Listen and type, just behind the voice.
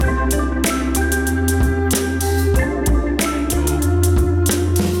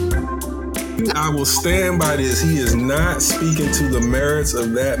will stand by this. He is not speaking to the merits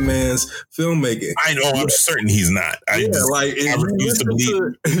of that man's filmmaking. I know. I'm certain he's not. I refuse to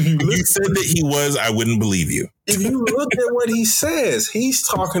believe. If you said that he was, I wouldn't believe you. If you look at what he says, he's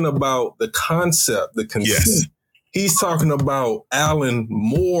talking about the concept, the conceit. Yes. He's talking about Alan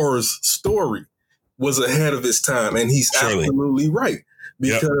Moore's story was ahead of his time, and he's absolutely right.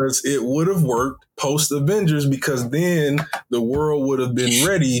 Because it would have worked post-Avengers, because then the world would have been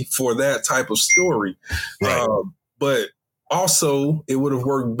ready for that type of story. Right. But also, it would have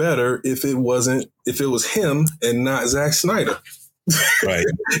worked better if it was him and not Zack Snyder. Right.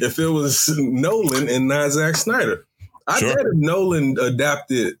 If it was Nolan and not Zack Snyder. I bet if Nolan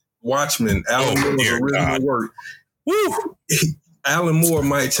adapted Watchmen, Alan Moore's original work, Alan Moore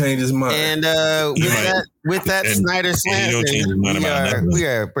might change his mind. And with that Snyder slant, we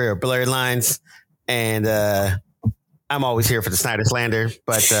are Blerdlines, and I'm always here for the Snyder slander,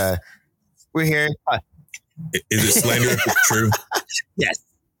 but we're here. Is it slander if it's true? Yes.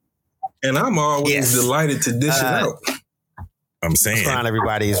 And I'm always delighted to dish it out. I'm saying. What's going on,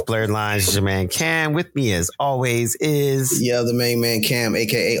 everybody? It's Blerdlines. Your man Cam. With me, as always, is the main man Cam,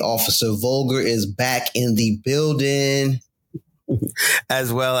 aka Officer Vulgar, is back in the building.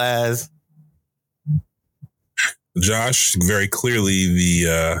 As well as Josh, very clearly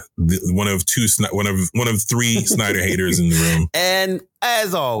the one of three Snyder haters in the room, and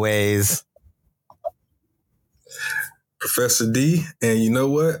as always, Professor D. And you know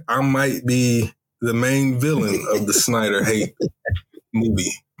what? I might be the main villain of the Snyder hate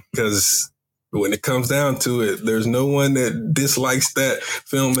movie, because when it comes down to it, there's no one that dislikes that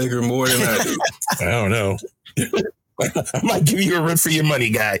filmmaker more than I do. I don't know. I might give you a run for your money,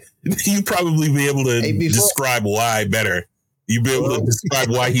 guy. You'd probably be able to describe why better. You'd be able to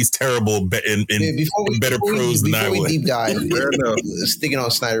describe why he's terrible in better prose than I would. Before we deep dive, sticking on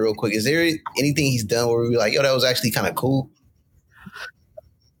Snyder real quick, is there anything he's done where we're like, yo, that was actually kind of cool?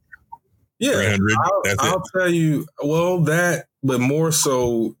 Yeah, I'll tell you. Well, that, but more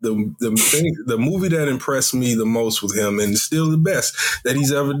so the movie that impressed me the most with him, and still the best that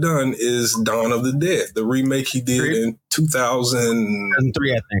he's ever done, is Dawn of the Dead, the remake he did in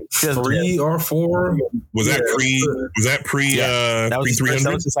 2003, I think, 3 or 4. Was that pre? That was 300.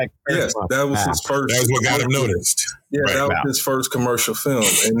 That was his that was his first. That was what got him noticed. Yeah, that was his first commercial film,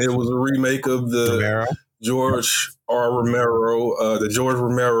 and it was a remake of the George Romero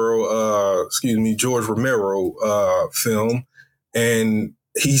film, and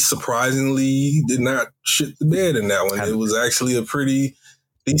he surprisingly did not shit the bed in that one. It was actually a pretty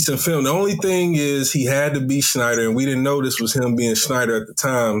decent film. The only thing is he had to be Snyder, and we didn't know this was him being Snyder at the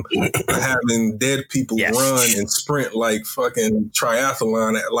time, having dead people run and sprint like fucking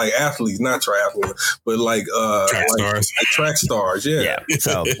triathlon, like athletes, not triathlon, but like track stars. Yeah.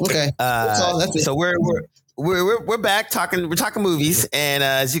 So okay. So we're back talking. We're talking movies, and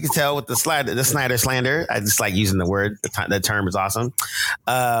as you can tell with the Snyder slander, I just like using the word. The term is awesome.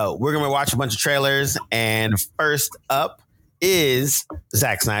 We're gonna watch a bunch of trailers, and first up is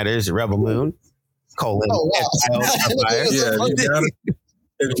Zack Snyder's Rebel Moon: Child of Fire. Yeah,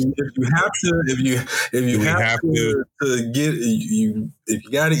 if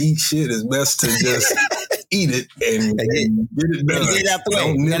you gotta eat shit, it's best to just eat it and get it done. Get it out the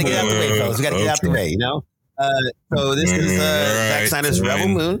way. We gotta get it out the way, folks. We gotta get it out the way. You know. So this is Zack Snyder's Rebel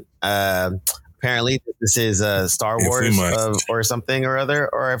Moon. Apparently, this is Star Wars or something or other,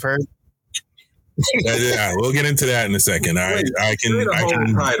 or I've heard. Yeah, we'll get into that in a second. I can.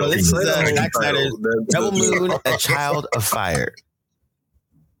 So this is Zack Snyder's Rebel Moon: A Child of Fire.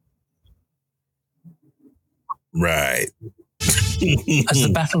 Right. As the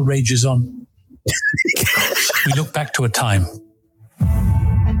battle rages on, we look back to a time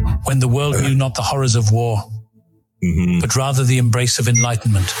when the world knew not the horrors of war, but rather the embrace of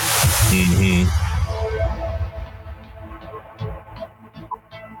enlightenment.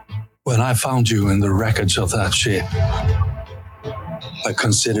 When I found you in the wreckage of that ship, I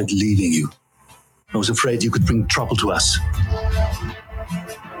considered leaving you. I was afraid you could bring trouble to us.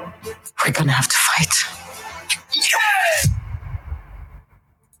 We're gonna have to fight.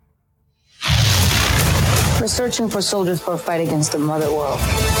 We're searching for soldiers for a fight against the Mother World.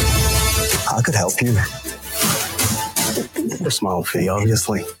 I could help you. You're a small fee,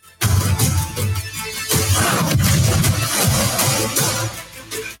 obviously.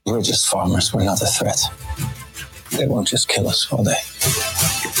 We're just farmers. We're not a threat. They won't just kill us, will they?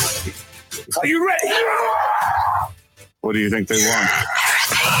 Are you ready? What do you think they want?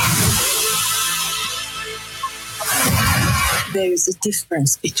 There is a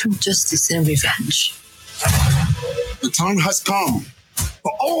difference between justice and revenge. The time has come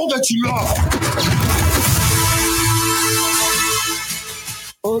for all that you are.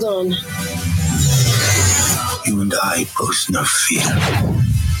 Hold on. You and I both know fear.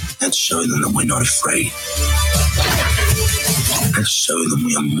 Let's show them that we're not afraid. Let's show them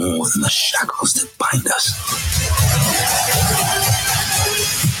we are more than the shackles that bind us.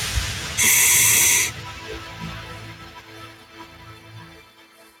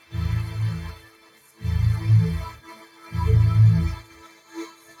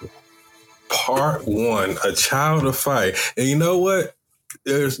 Part 1, A Child of Fire. And you know what?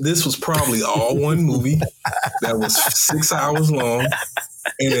 This was probably all one movie that was 6 hours long.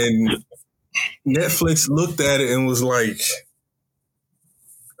 And Netflix looked at it and was like,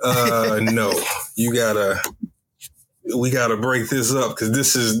 no, we gotta break this up because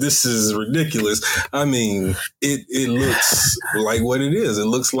this is ridiculous. I mean, it looks like what it is. It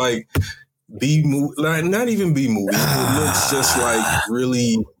looks like B movie, not even B movie. It looks just like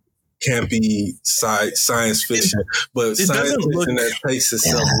really campy science fiction, but science fiction that takes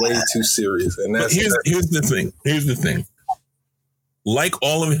itself way too serious. And that's here's the thing. Like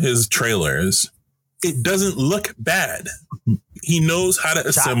all of his trailers, it doesn't look bad. He knows how to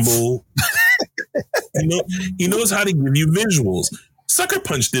assemble. He knows how to give you visuals. Sucker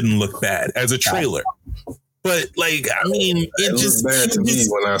Punch didn't look bad as a trailer. But like, I mean, it just bad to me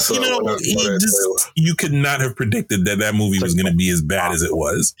when I saw it. You could not have predicted that movie was going to be as bad as it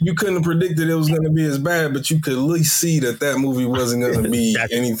was. You couldn't have predicted it was going to be as bad, but you could at least see that movie wasn't going to be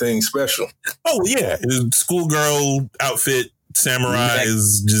anything special. Oh yeah, his schoolgirl outfit, samurai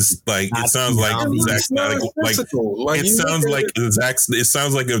is just like it sounds like Zack Snyder. Like it sounds like Zack. It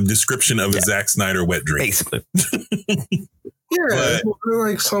sounds like a description of a Zack Snyder wet dream, basically. Yeah,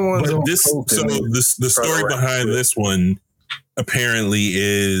 like someone's. But the story behind this one apparently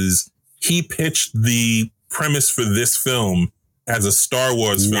is he pitched the premise for this film as a Star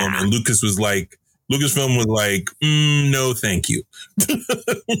Wars film, and Lucasfilm was like, no, thank you.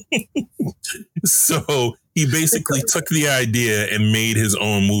 So he basically took the idea and made his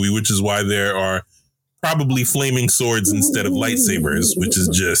own movie, which is why there are probably flaming swords instead of lightsabers, which is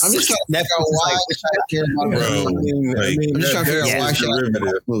just. I'm just trying to figure out why I care about I'm just trying to figure out why I care about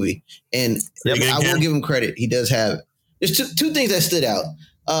the movie. And I will give him credit. He does have. There's two things that stood out.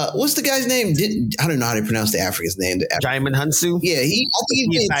 What's the guy's name? I don't know how to pronounce the African's name. Jaimin Hunsu? Yeah, I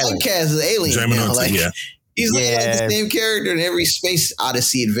think he's typecast as an alien Jaimin now. Hunsu, like, yeah. He's like the same character in every Space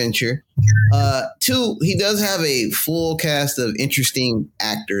Odyssey adventure. 2, he does have a full cast of interesting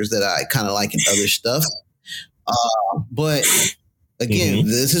actors that I kind of like in other stuff. But again,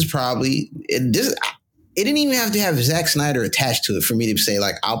 this is probably it didn't even have to have Zack Snyder attached to it for me to say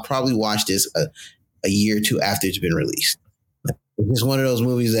like I'll probably watch this a year or two after it's been released. It's one of those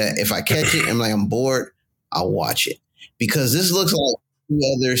movies that if I catch it, I'm bored, I'll watch it because this looks like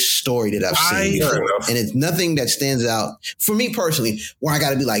other story that I've seen before. And it's nothing that stands out for me personally where I got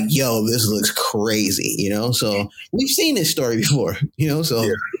to be like, yo, this looks crazy, so we've seen this story before, so a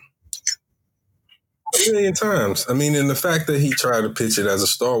million times. I mean, and the fact that he tried to pitch it as a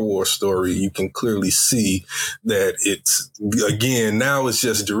Star Wars story, you can clearly see that it's, again, now it's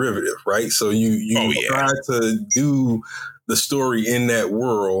just derivative, right? So you try to do the story in that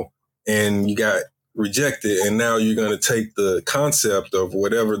world and you got rejected, and now you're going to take the concept of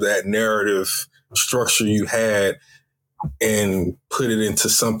whatever that narrative structure you had and put it into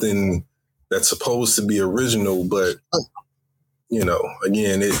something that's supposed to be original, but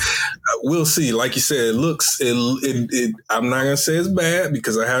again, we'll see. Like you said, it looks. I'm not going to say it's bad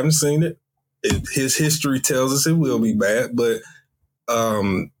because I haven't seen it. His history tells us it will be bad, but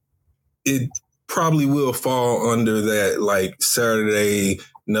it probably will fall under that like Saturday.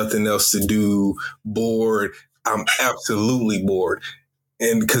 Nothing else to do, bored. I'm absolutely bored.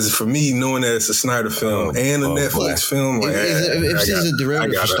 And because for me, knowing that it's a Snyder film and a Netflix film. If this is a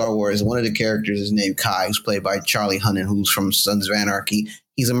derivative for Star Wars, one of the characters is named Kai, who's played by Charlie Hunnam, who's from Sons of Anarchy.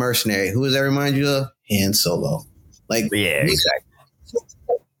 He's a mercenary. Who does that remind you of? Han Solo. Exactly.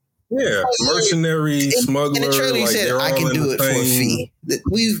 Yeah, mercenary, smuggler. In the trailer, he said, I can do it for a fee.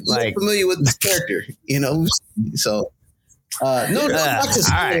 We're familiar with this character, so... no, not to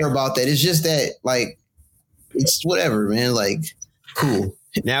scare about that. It's just that, like, it's whatever, man. Like, cool.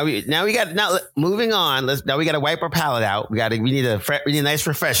 Now moving on. Now we got to wipe our palate out. We need a nice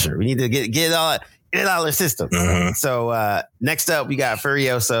refresher. We need to get it all out of the system. So next up, we got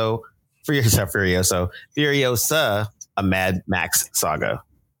Furiosa, a Mad Max saga.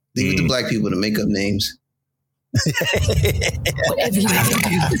 Leave it to black people to make up names. Whatever you have to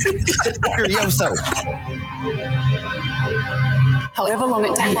do. Furioso. However long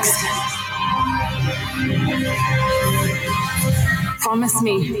it takes. Promise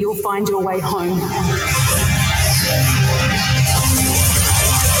me you'll find your way home.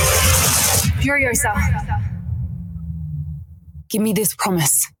 Furiosa, give me this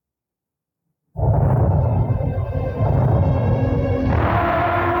promise.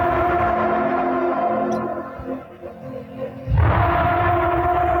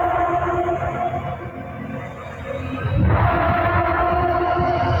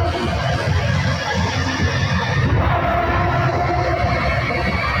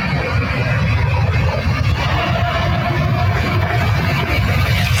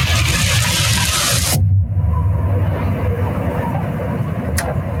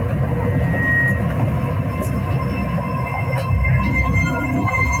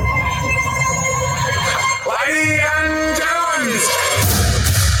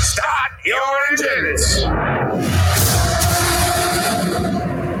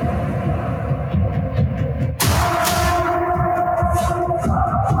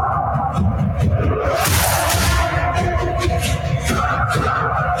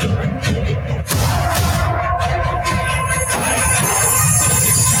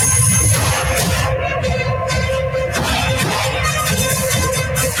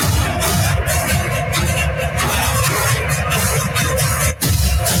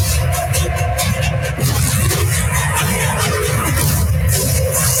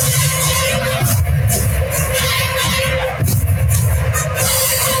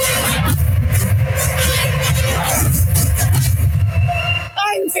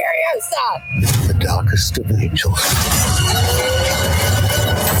 The darkest of angels.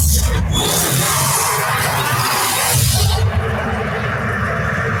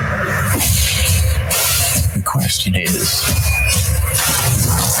 The question is,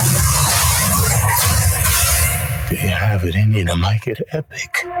 do you have it in you to make it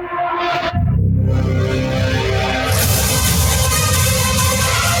epic?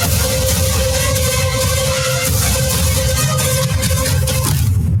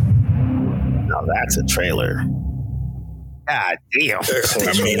 That's a trailer. God damn.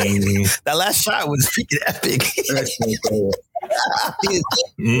 I mean, that last shot was freaking epic.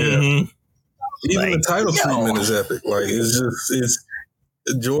 Even the title treatment is epic. Like, it's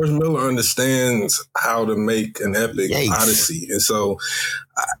George Miller understands how to make an epic odyssey. And so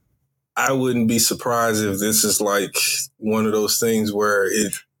I wouldn't be surprised if this is like one of those things where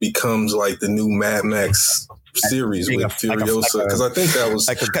it becomes like the new Mad Max series with Furiosa, because I think that was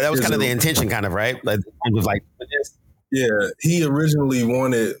kind of the intention, kind of, right? Like, it was like, yeah, he originally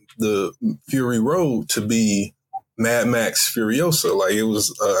wanted the Fury Road to be Mad Max Furiosa. Like, it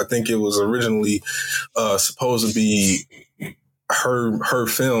was, I think it was originally supposed to be her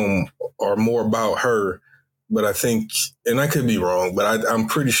film or more about her. But I think, and I could be wrong, but I'm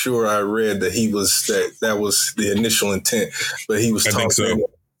pretty sure I read that that was the initial intent. But he was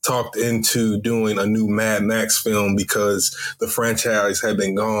talked into doing a new Mad Max film because the franchise had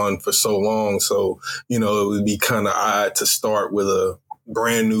been gone for so long. So, it would be kind of odd to start with a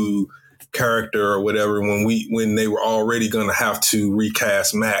brand new character or whatever when they were already going to have to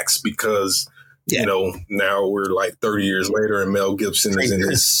recast Max because, now we're like 30 years later and Mel Gibson is in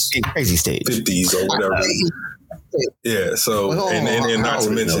his crazy stage 50s or whatever. Yeah. So, and not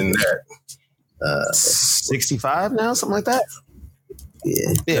to mention that. 65 now, something like that.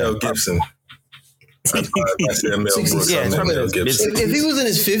 Yeah. Mel Gibson. I said Mel Brooks. Mel Gibson. If he was in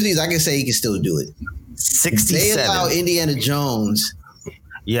his 50s, I can say he can still do it. 67. They allow Indiana Jones.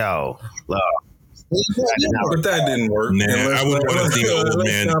 Yo. But that didn't work. Nah, I wouldn't want to see old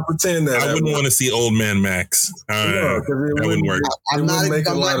man. I wouldn't want to see old man Max. That wouldn't work. I'm not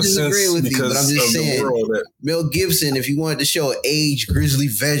disagreeing with you, but I'm just saying, Mel Gibson, if you wanted to show an aged grizzly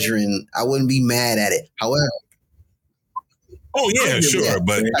veteran, I wouldn't be mad at it. However, oh yeah, sure,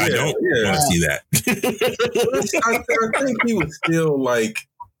 but I don't want to see that. I think he was still like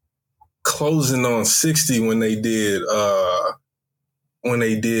closing on 60 when they did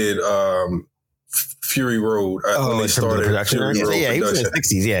Fury Road. When they started production. He was in his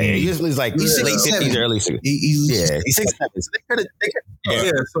 60s. Yeah, he was like late 50s, early 60s. He's 67. So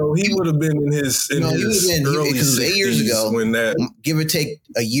so he would have been in his early 60s 8 years ago when that, give or take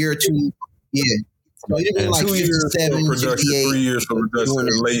a year or two. Yeah. So he'd have been like 57, 58. 3 years for production in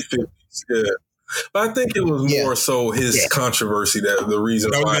the late 50s. Yeah. But I think it was more so his controversy that the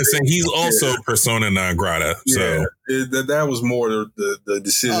reason. I was going to say he's also persona non grata. So that was more the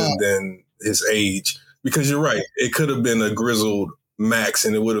decision than his age, because you're right. It could have been a grizzled Max,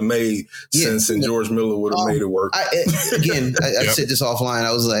 and it would have made sense, and George Miller would have made it work. I said this offline.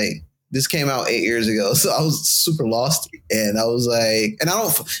 I was like, This came out 8 years ago, so I was super lost, and I was like, and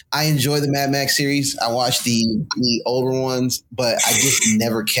I enjoy the Mad Max series. I watched the older ones, but I just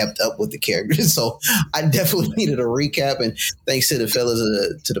never kept up with the characters, so I definitely needed a recap. And thanks to the fellas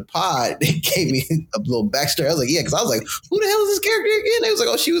to the pod, they gave me a little backstory. I was like, yeah, because I was like, who the hell is this character again? They was like,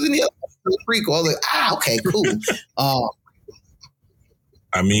 oh, she was in the other prequel. I was like, okay, cool.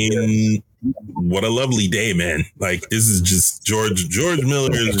 I mean, what a lovely day, man. Like, this is just George Miller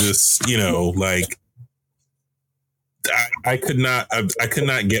is just, like, I could not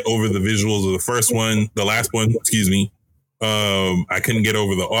get over the visuals of the last one, excuse me. I couldn't get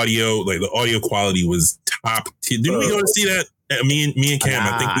over the audio. Like, the audio quality was top tier. Didn't we go to see that? Me and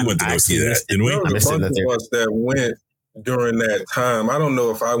Cam, I think we went to go see that, didn't we? There was a bunch of us that went during that time. I don't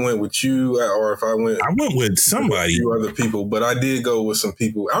know if I went with you or if I went with somebody, a few other people, but I did go with some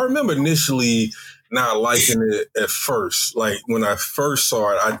people. I remember initially not liking it at first. Like when I first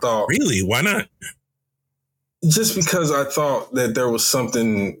saw it, I thought, really, why not? Just because I thought that there was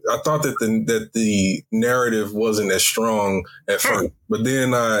something. I thought that the narrative wasn't as strong at first, but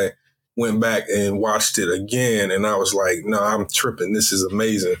then I went back and watched it again, and I was like, no, I'm tripping. This is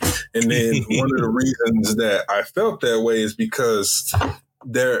amazing. And then one of the reasons that I felt that way is because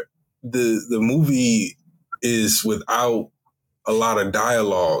the movie is without a lot of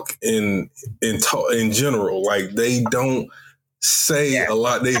dialogue in general. Like, they don't say a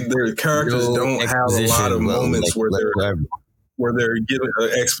lot. Their characters don't have a lot of moments where they're giving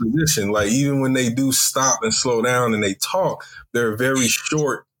an exposition. Like, even when they do stop and slow down and they talk, they're very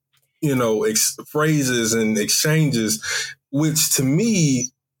short, phrases and exchanges, which to me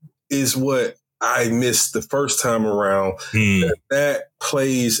is what I missed the first time around. That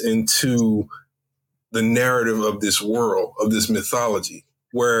plays into the narrative of this world, of this mythology,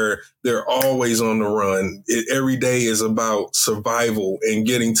 where they're always on the run. Every day is about survival and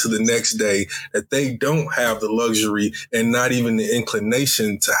getting to the next day, that they don't have the luxury and not even the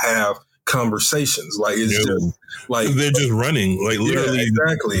inclination to have conversations. Like, it's just like they're just running. Like, literally,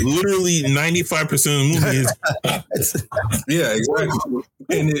 exactly. Literally 95% of the movie is exactly.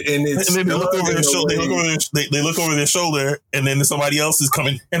 And then they look over their shoulder. They look over their shoulder, and then somebody else is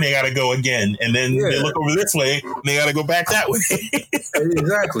coming, and they got to go again. And then they look over this way, and they got to go back that way.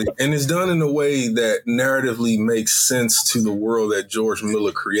 Exactly. And it's done in a way that narratively makes sense to the world that George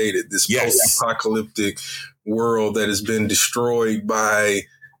Miller created. This post-apocalyptic world that has been destroyed by.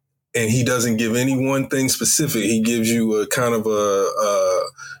 And he doesn't give any one thing specific. He gives you a kind of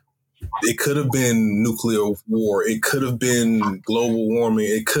it could have been nuclear war. It could have been global warming.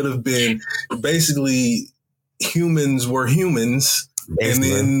 It could have been basically humans were humans, and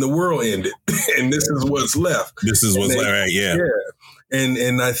then the world ended. And this is what's left. Right, yeah.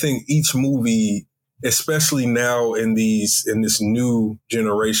 And I think each movie, especially now in this new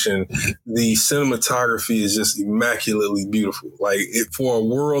generation, the cinematography is just immaculately beautiful. Like, for a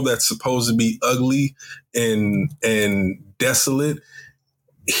world that's supposed to be ugly and desolate,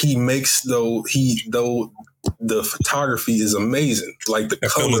 he makes the photography is amazing. Like, the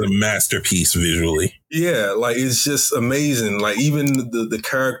color film is a masterpiece visually. Yeah, like, it's just amazing. Like, even the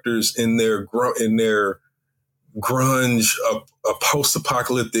characters in their grunge, a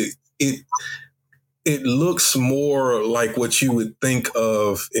post-apocalyptic, it looks more like what you would think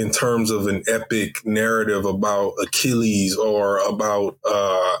of in terms of an epic narrative about Achilles, or about,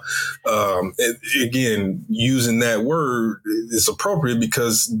 again, using that word is appropriate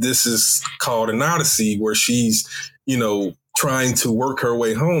because this is called an Odyssey, where she's, trying to work her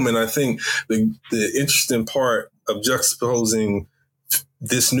way home. And I think the interesting part of juxtaposing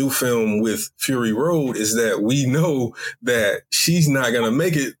this new film with Fury Road is that we know that she's not going to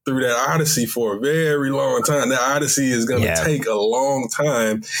make it through that Odyssey for a very long time. That Odyssey is going to take a long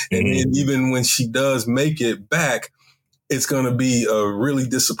time. And then even when she does make it back, it's going to be a really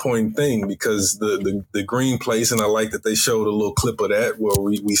disappointing thing, because the green place, and I like that they showed a little clip of that where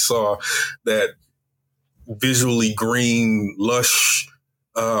we saw that visually green, lush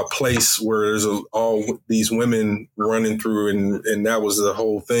place where there's all these women running through, and that was the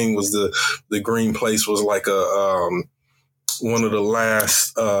whole thing. Was the green place was like one of the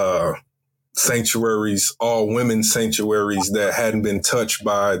last sanctuaries, all women sanctuaries that hadn't been touched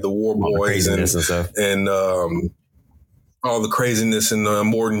by the war boys and all the craziness and the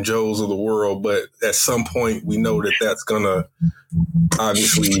Morton Joes of the world. But at some point, we know that that's gonna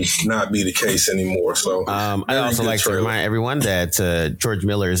obviously not be the case anymore. So I also like to remind everyone that George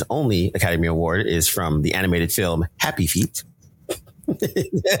Miller's only Academy Award is from the animated film Happy Feet.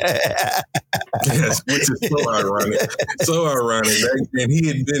 Yes, which is so ironic. So ironic. And he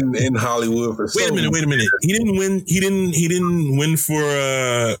had been in Hollywood for Wait a minute. He didn't win for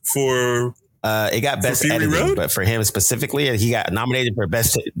it got best editing, Road? But for him specifically, he got nominated for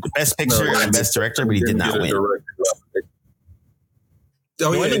best picture and best director, but he did not win.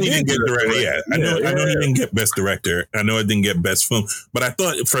 Oh, yeah, I didn't even get director. Yeah, I know he didn't get best director. I know I didn't get best film, but I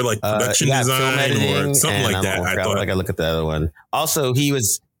thought for like production design or something like that. I thought I gotta look at the other one. Also, he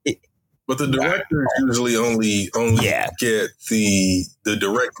was. But the directors usually only get the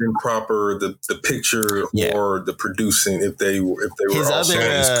directing proper, the picture or the producing if they were his also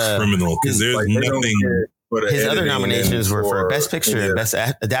other criminal because there's like, nothing. His other nominations were for best picture and best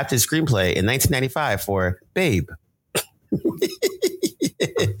adapted screenplay in 1995 for Babe.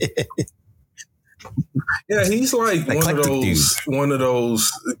 Yeah, he's like one of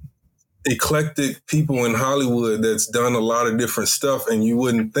those eclectic people in Hollywood that's done a lot of different stuff, and you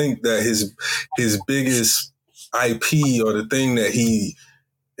wouldn't think that his biggest IP or the thing that he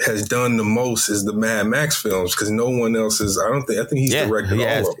has done the most is the Mad Max films, because no one else is. I think he's directed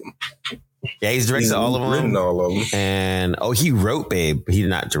all of them. Yeah, he's directed all of them. Written all of them. And he wrote Babe, but he did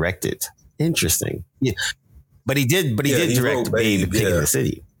not direct it. Interesting. Yeah. But he did direct Babe, Pig in the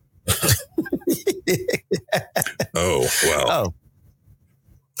City. Oh, wow. Oh.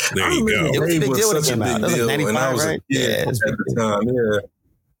 There you go. It was a big deal when it came out. That was like 95, right? Yeah, at the time.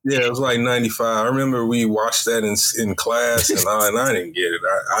 Yeah, it was like 95. I remember we watched that in class, and I didn't get it.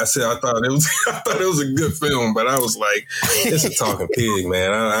 I said I thought it was a good film, but I was like, it's a talking pig,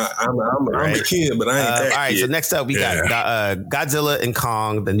 man. I'm a kid, but I ain't that all right, kid. so next up we got Godzilla and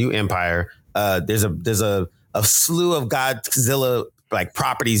Kong: The New Empire. There's a slew of Godzilla like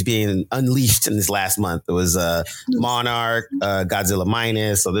properties being unleashed in this last month. There was Monarch, Godzilla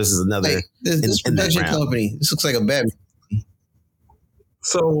Minus. So this is another this production company. This looks like a bad.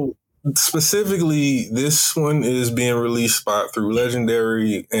 So specifically, this one is being released through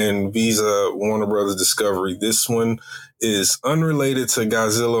Legendary and Visa Warner Brothers Discovery. This one is unrelated to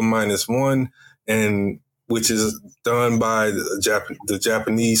Godzilla Minus One, and which is done by the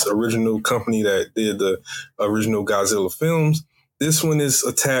Japanese original company that did the original Godzilla films. This one is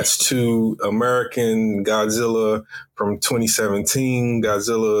attached to American Godzilla from 2017,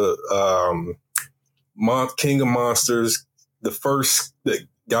 Godzilla King of Monsters, the first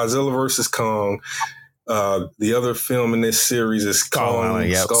Godzilla versus Kong. The other film in this series is Skull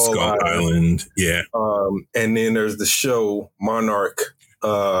Island. Yeah. And then there's the show Monarch.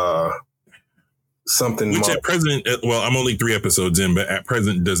 Which at present, well, I'm only 3 episodes in, but at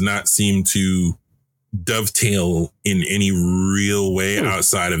present does not seem to dovetail in any real way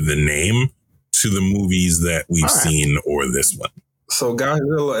outside of the name to the movies that we've seen or this one. So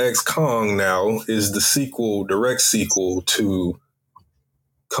Godzilla X Kong now is the direct sequel to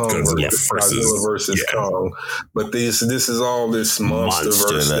Godzilla versus Kong. But this is all this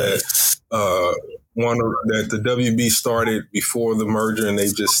monsterverse that the WB started before the merger, and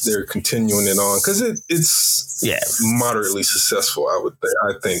they're continuing it on because it's moderately successful.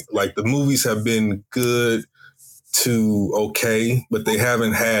 I think like the movies have been good to okay, but they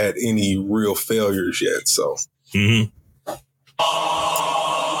haven't had any real failures yet. So. Mm-hmm.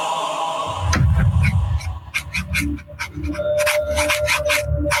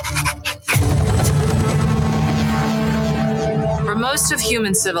 For most of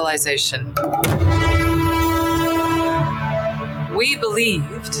human civilization, we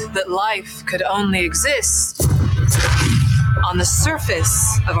believed that life could only exist on the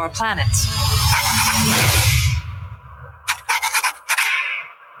surface of our planet.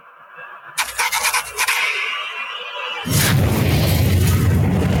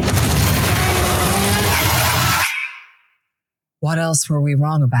 What else were we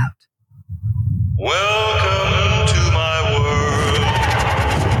wrong about? Welcome to my world.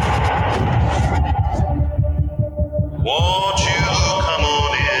 Won't you come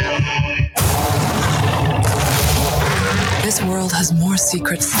on in? This world has more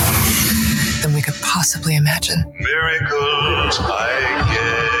secrets than we could possibly imagine. Miracles I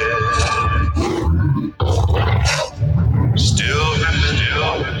get. Still,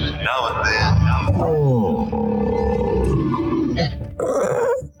 now and then.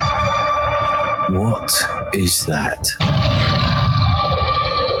 What is that?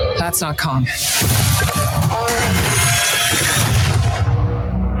 That's not Kong.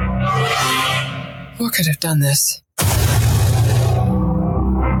 What could have done this?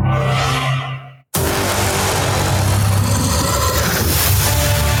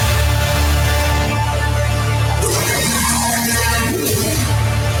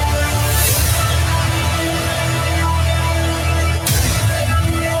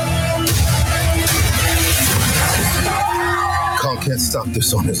 stop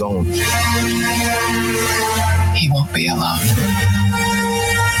this on his own. He won't be alone.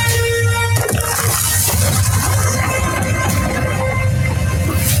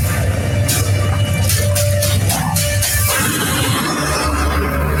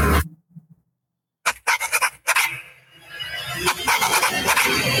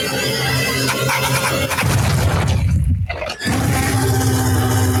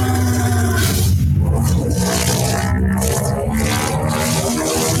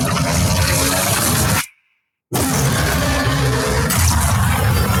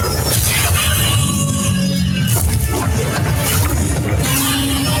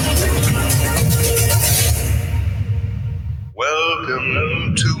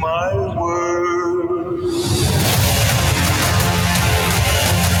 Welcome to my world.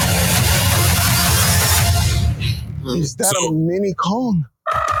 Is that a mini Kong?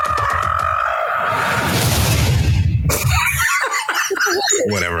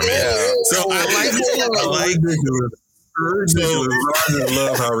 Whatever, man. So I like ridiculous. I just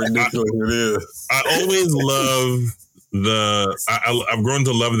love how ridiculous it is. I always love I've grown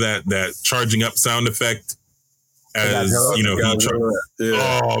to love that charging up sound effect. As you know,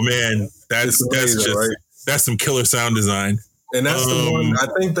 oh man, that's just right? That's some killer sound design. And that's the one I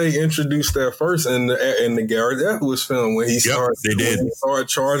think they introduced that first in the Garrett Edwards film when he started. They did. When he started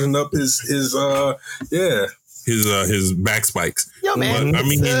charging up his back spikes. Yo, man, I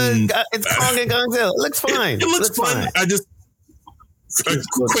mean, it's Kong and Godzilla. It looks fine. It looks fun. I just a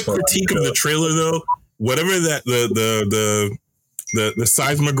quick critique of the trailer though. Whatever that the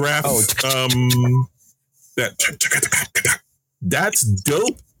seismograph that's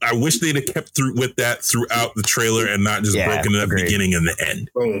dope. I wish they'd have kept through with that throughout the trailer and not just broken it up beginning and the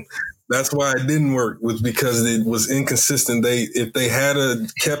end. Boom. That's why it didn't work, was because it was inconsistent. If they had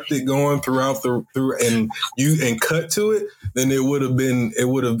kept it going throughout and cut to it, then it would have been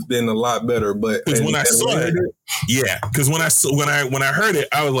a lot better. But when I saw it, because when I heard it,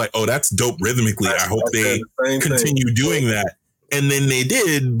 I was like, oh, that's dope rhythmically. I hope they continue doing that. And then they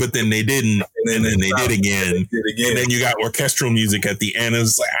did, but then they didn't, and then they did again. And then you got orchestral music at the end.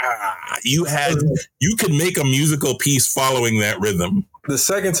 It's like, you could make a musical piece following that rhythm. The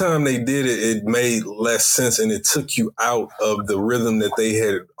second time they did it, it made less sense, and it took you out of the rhythm that they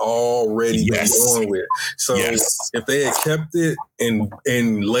had already been going with. So if they had kept it and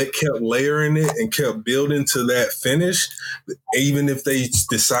kept layering it and kept building to that finish, even if they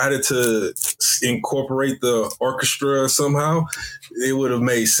decided to incorporate the orchestra somehow, it would have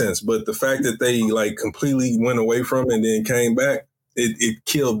made sense. But the fact that they completely went away from it and then came back, it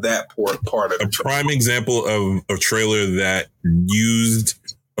killed that part of it. A prime example of a trailer that used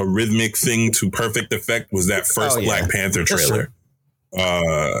a rhythmic thing to perfect effect was that first Black Panther trailer.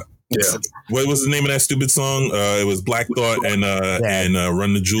 What was the name of that stupid song? It was Black Thought and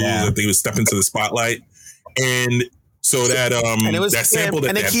Run the Jewels. I think it was Step Into the Spotlight. And so that and it was, that sample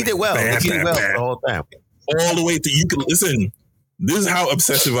and they keep it well. They keep it well the whole time. All the way to you can listen. This is how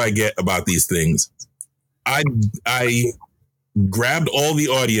obsessive I get about these things. I grabbed all the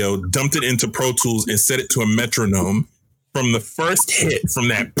audio, dumped it into Pro Tools, and set it to a metronome. From the first hit, from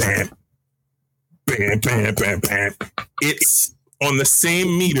that bam, bam, bam, bam, bam, it's on the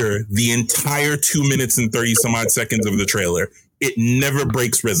same meter the entire 2 minutes and 30 some odd seconds of the trailer. It never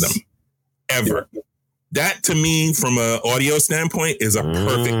breaks rhythm, ever. That to me, from an audio standpoint, is a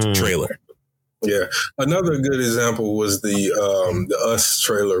perfect trailer. Yeah, another good example was the Us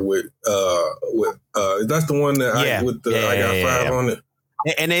trailer with that's the one that I got 5 on it.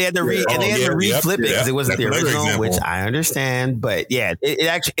 And they had to reflip it because it wasn't the original, which I understand. But it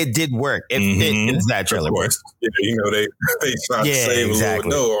actually did work. It fit into that trailer. Yeah, they tried to save a little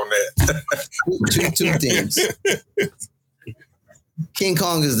dough on that. two things. King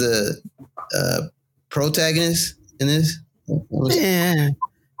Kong is the protagonist in this. Yeah.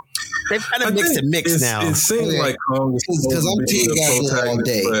 They've kind of mix now. It seems like Kong is because I'm Team Godzilla all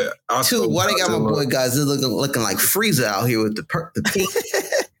day. Two, why they got my boy Godzilla looking like Frieza out here with the pink?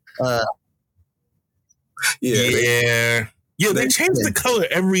 They change the color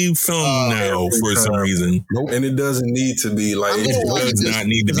every film now for some reason. And it doesn't need to be like it does not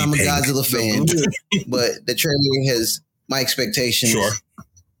need to be. I'm a Godzilla fan, but the trailer has my expectations. Sure.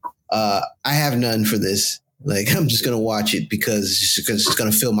 I have none for this. I'm just gonna watch it because it's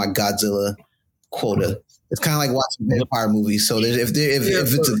gonna fill my Godzilla quota. It's kind of like watching vampire movies. So if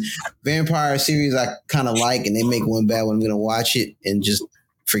it's a vampire series I kind of like, and they make one bad one, I'm gonna watch it and just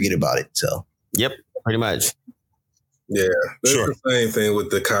forget about it. So pretty much. Yeah, that's the same thing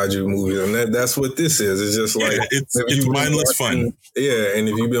with the kaiju movies, and that's what this is. It's just like it's mindless fun. Yeah, and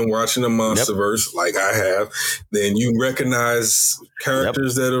if you've been watching the MonsterVerse like I have, then you recognize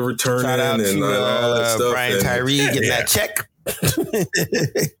characters that are returning. Shout out and to all that stuff. Brian Tyree getting that check. I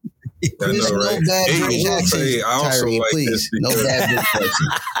know, right? I also like please. this No bad British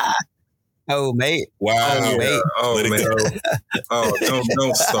accent. Oh, mate. Wow. Oh, mate. Oh, man. Oh,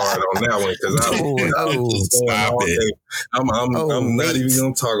 don't start on that one because stop it. I'm not even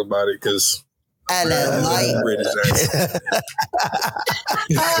going to talk about it because I love British accent.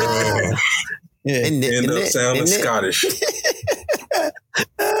 End up sounding Scottish.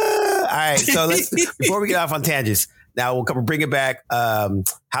 All right, so before we get off on tangents, now we'll bring it back.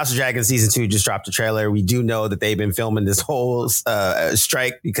 House of Dragons season 2 just dropped a trailer. We do know that they've been filming this whole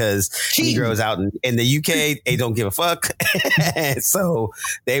strike because Negroes out in the UK, they don't give a fuck. So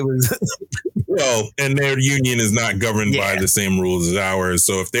they was and their union is not governed by the same rules as ours.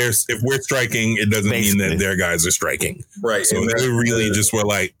 So if we're striking, it doesn't mean that their guys are striking. Right. So they really just were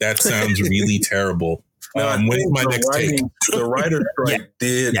like, that sounds really terrible. When's my next take? The writer strike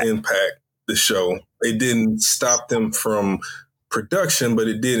did impact the show. It didn't stop them from production, but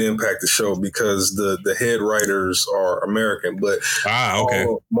it did impact the show because the head writers are American. But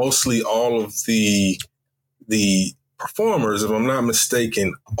mostly all of the performers, if I'm not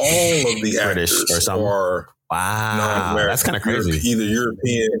mistaken, all of the actors are non-American. That's kind of crazy. Either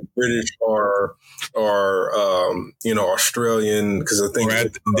European, British, or Australian. Because I think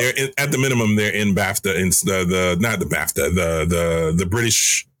they're at the minimum they're in BAFTA. The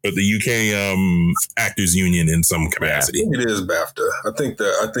British. But the UK Actors Union in some capacity. I think it is BAFTA. I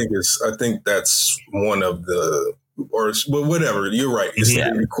think that's one of the, but whatever. You're right. It's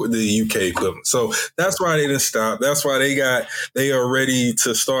the UK equivalent. So that's why they didn't stop. That's why they are ready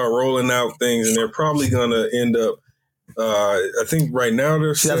to start rolling out things, and they're probably going to end up. I think right now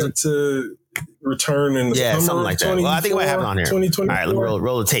they're set to return in the summer something like that. Well, I think what happened on here. 2024. All right, let me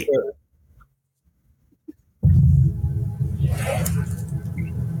roll the tape.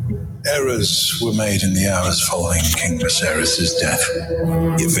 Errors were made in the hours following King Viserys' death.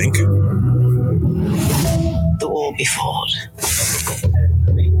 You think? The war will be fought.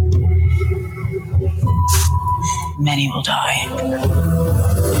 Many will die.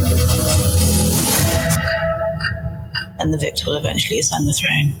 And the victor will eventually ascend the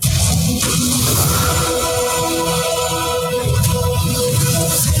throne.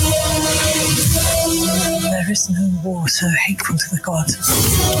 There is no war so hateful to the gods.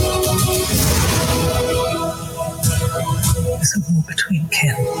 It's a war between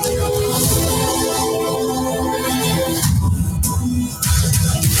kin.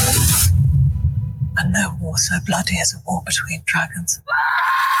 And no war so bloody as a war between dragons.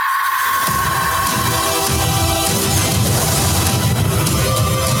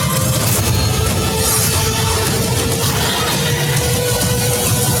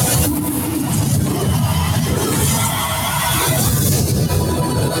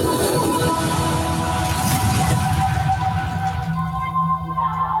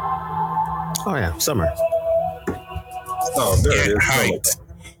 Oh yeah, summer. Oh, there it is. Height.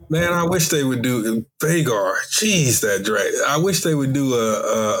 Man, I wish they would do Vhagar. Jeez, that drag. I wish they would do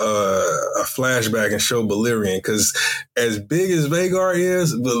a flashback and show Balerion, because as big as Vhagar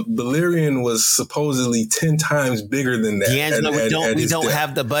is, Balerion was supposedly 10 times bigger than that. D'Angelo, we don't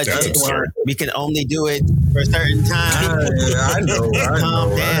have the budget. We can only do it for a certain time. I know.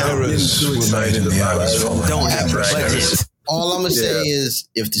 Calm down. Don't have the budget. All I'm gonna say is,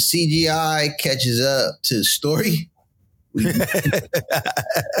 if the CGI catches up to the story,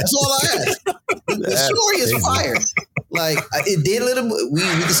 that's all I ask. The story is fire. Like, it did a little. We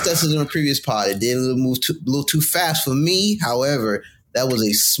discussed it in a previous pod. It did a little too fast for me. However, that was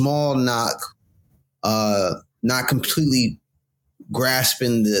a small knock. Not completely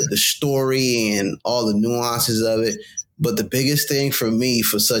grasping the story and all the nuances of it. But the biggest thing for me,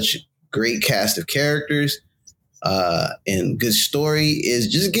 for such great cast of characters and good story, is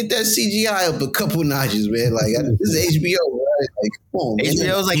just get that CGI up a couple notches, man. Like, this is HBO, right? Like, come on, man.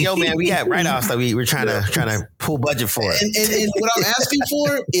 HBO's like, yo, man, we had write-offs that we're trying to pull budget for it. And what I'm asking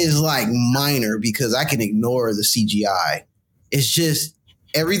for is like minor, because I can ignore the CGI. It's just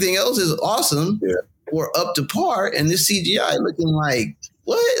everything else is awesome. Yeah. Or up to par, and this CGI looking like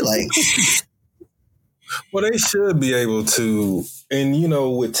what? Like, well, they should be able to, and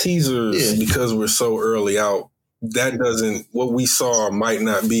with teasers, because we're so early out, that doesn't, what we saw might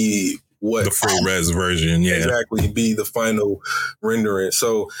not be what the full res version, exactly be the final rendering.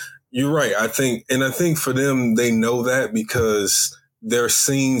 So you're right. I think for them, they know that, because their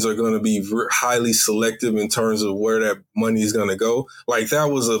scenes are going to be highly selective in terms of where that money is going to go. Like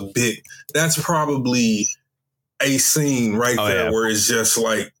that's probably a scene right there where it's just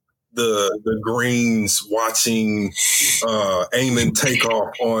like the Greens watching Aemon take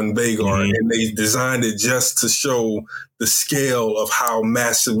off on Vhagar, and they designed it just to show the scale of how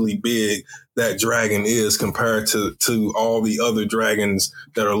massively big that dragon is compared to all the other dragons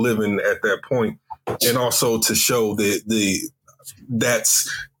that are living at that point, and also to show that's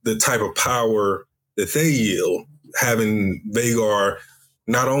the type of power that they yield, having Vhagar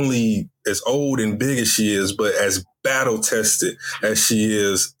not only as old and big as she is, but as battle tested as she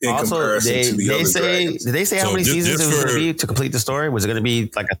is in comparison to the other dragons. Did they say how many seasons it was going to be to complete the story? Was it going to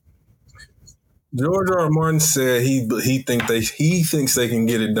be like George R. R. Martin said he thinks they can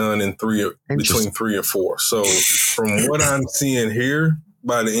get it done in between 3 or 4. So from what I'm seeing here,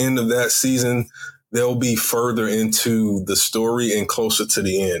 by the end of that season, they'll be further into the story and closer to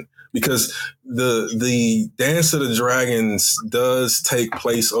the end. Because the Dance of the Dragons does take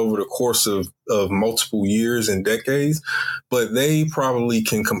place over the course of multiple years and decades, but they probably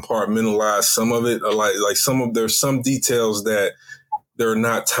can compartmentalize some of it. There's some details that they're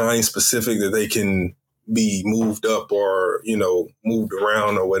not time specific that they can be moved up or, moved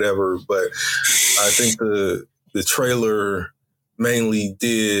around or whatever. But I think the trailer mainly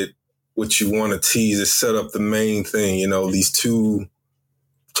did what you want to tease, is set up the main thing. These two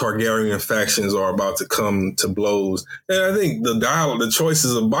Targaryen factions are about to come to blows. And I think the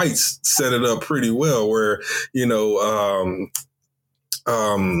choices of bites set it up pretty well where,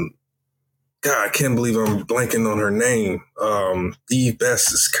 God, I can't believe I'm blanking on her name. Eve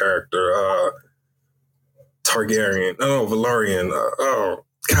Best's character, Targaryen. Oh, Valerian.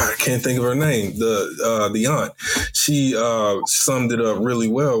 God, I can't think of her name. The aunt. She summed it up really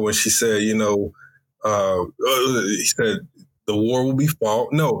well when she said, he said, the war will be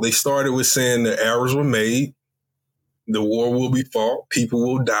fought. No, they started with saying the arrows were made. The war will be fought. People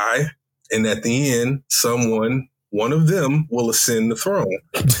will die. And at the end, one of them will ascend the throne.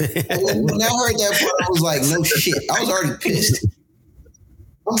 When I heard that part, I was like, no shit. I was already pissed.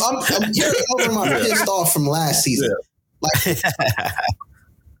 I'm carrying over my pissed off from last season. Yeah.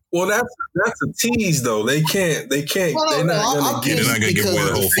 Well, that's a tease, though. They can't. They're not going to give away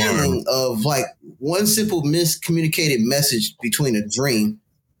the whole feeling of like one simple miscommunicated message between a dream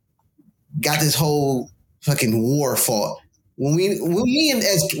got this whole fucking war fought. When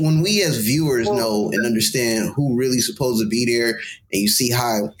we as viewers know and understand who really supposed to be there, and you see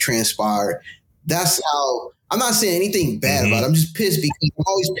how it transpired, that's how. I'm not saying anything bad about it. I'm just pissed because I'm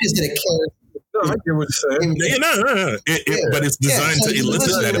always pissed at a character. No, I get what you're saying. No. But it's designed to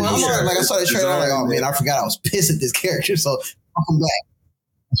elicit that emotion. Like I saw the trailer, I'm like, oh man, I forgot I was pissed at this character, so I'll come back.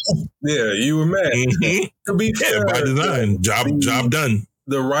 Yeah, you were mad. Mm-hmm. To be fair, by design, job done.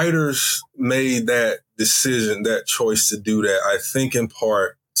 The writers made that decision, that choice to do that, I think in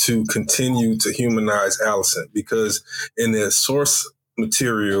part to continue to humanize Alicent, because in the source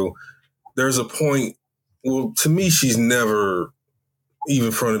material, there's a point, well, to me, she's never,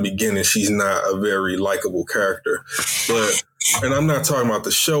 even from the beginning, she's not a very likable character. And I'm not talking about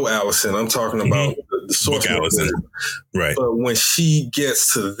the show Alicent, I'm talking about the source material. Right. But when she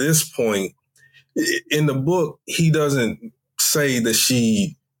gets to this point, in the book, he doesn't say that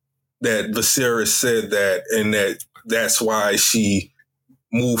Viserys said that and that's why she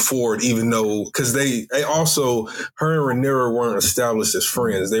moved forward, even though, because they also, her and Rhaenyra weren't established as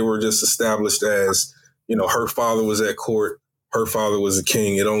friends. They were just established as, her father was at court, her father was a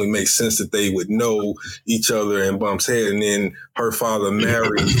king. It only makes sense that they would know each other and bumps head. And then her father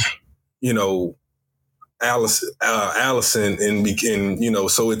married, Alicent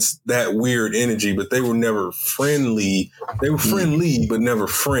and so it's that weird energy, but they were never friendly. They were friendly, but never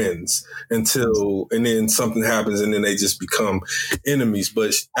friends and then something happens and then they just become enemies.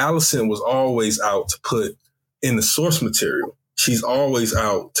 But Alicent was always out to put in the source material. She's always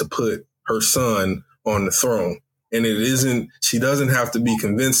out to put her son on the throne. And she doesn't have to be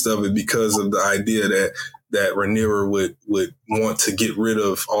convinced of it because of the idea that Rhaenyra would want to get rid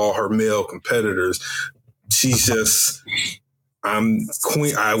of all her male competitors. She's just, I'm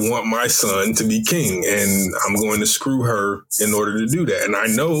queen. I want my son to be king, and I'm going to screw her in order to do that. And I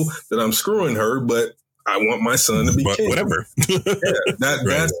know that I'm screwing her, but I want my son to be king. Whatever.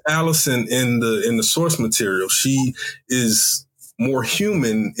 That's Alicent in the source material. She is more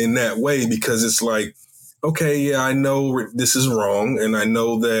human in that way because it's like, okay, yeah, I know this is wrong, and I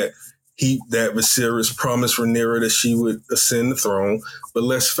know that that Viserys promised Rhaenyra that she would ascend the throne. But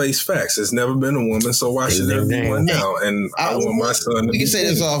let's face facts. There's never been a woman, so why should there be one now? And I want my son to We can say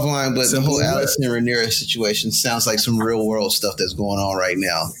this offline, but the whole Alice and Rhaenyra situation sounds like some real world stuff that's going on right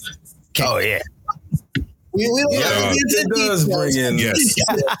now. Oh, yeah. We don't it does bring in the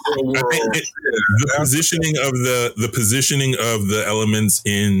positioning of the elements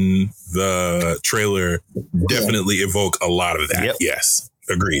in the trailer definitely evoke a lot of that. Yep. Yes,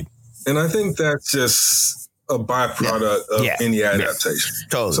 agreed. And I think that's just a byproduct of any adaptation.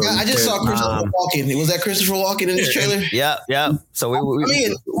 Totally. So I just saw Christopher Walken. Was that Christopher Walken in this trailer? Yep. So we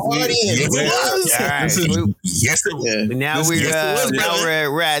yes, it was. Now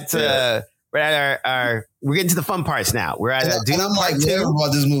we're getting to the fun parts now. We're at Dune. I'm like never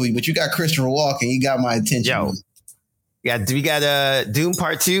about this movie, but you got Christopher Walken. You got my attention. Yo, we got Dune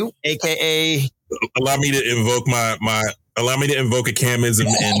Part 2, aka. Allow me to invoke a camism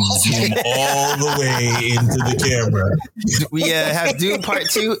and zoom all the way into the camera. We have Dune Part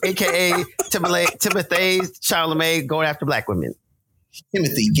 2, aka Timothée Chalamet going after black women.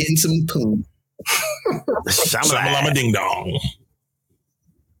 Timothy getting some poon. Shamalama ding dong.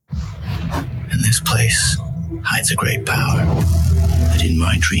 And this place hides a great power that in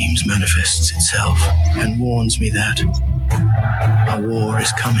my dreams manifests itself and warns me that a war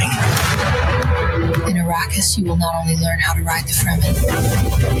is coming. In Arrakis, you will not only learn how to ride the Fremen.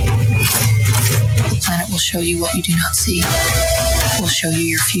 The planet will show you what you do not see. It will show you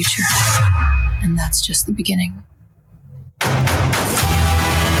your future. And that's just the beginning.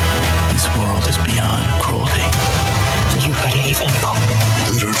 This world is beyond cruelty. You believe in Pope?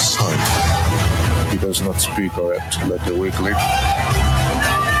 Little son. He does not speak or act like a weakling,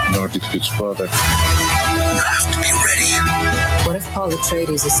 nor did his father. You have to be ready. What if Paul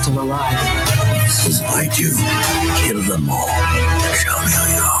Atreides is still alive? This is my due. Kill them all. Show me who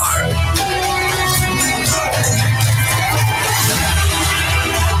you are.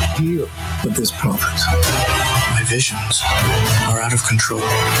 Deal with this prophet. My visions are out of control.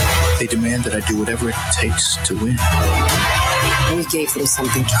 They demand that I do whatever it takes to win. We gave them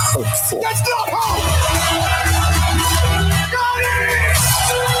something to hope for. That's not hope! Got it!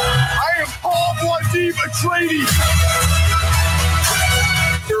 I am Paul Muad'Dib Atreides,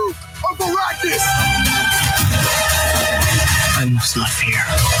 Duke of Arrakis! I must not fear.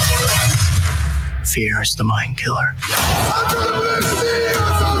 Fear is the mind killer.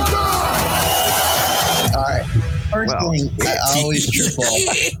 All right. First thing I always trip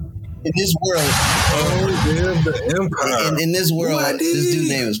off. In this world, the Empire. In this world, this dude's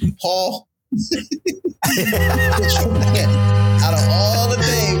name is Paul. Out of all the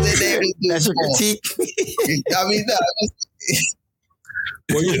names, that name is that's your critique. I mean, no.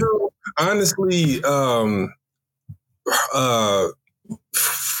 Well, honestly,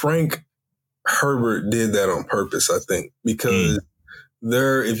 Frank Herbert did that on purpose, I think, because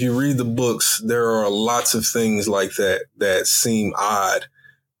if you read the books, there are lots of things like that seem odd.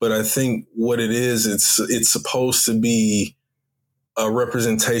 But I think what it is, it's supposed to be a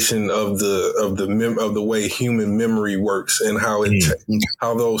representation of the way human memory works and how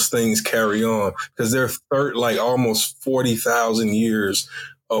how those things carry on, because they're almost 40,000 years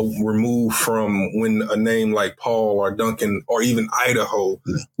removed from when a name like Paul or Duncan or even Idaho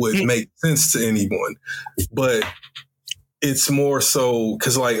would make sense to anyone. But it's more so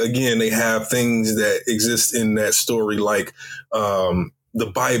because, again, they have things that exist in that story, like the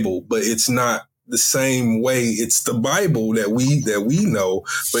Bible, but it's not the same way. It's the Bible that we know,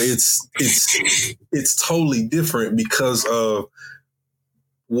 but it's totally different because of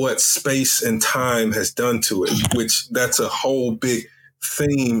what space and time has done to it, which that's a whole big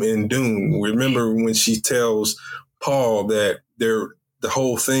theme in Dune. Remember when she tells Paul that the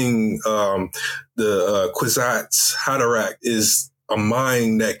whole thing, the Kwisatz Haderach is a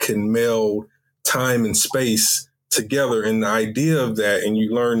mind that can meld time and space together. And the idea of that, and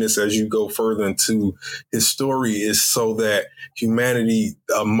you learn this as you go further into his story, is so that humanity,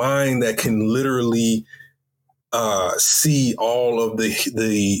 a mind that can literally see all of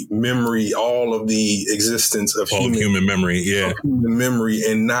the memory, all of the existence of human memory, human memory,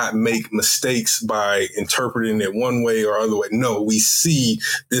 and not make mistakes by interpreting it one way or other way. No, we see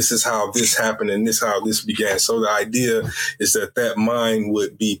this is how this happened and this how this began. So the idea is that mind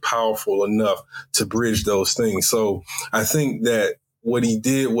would be powerful enough to bridge those things. So I think that what he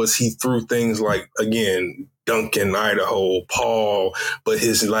did was he threw things like, again, Duncan, Idaho, Paul, but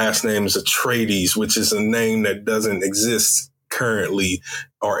his last name is Atreides, which is a name that doesn't exist currently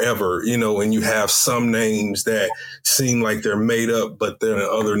or ever, you know, and you have some names that seem like they're made up, but there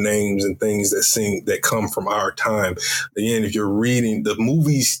are other names and things that come from our time. Again, if you're reading, the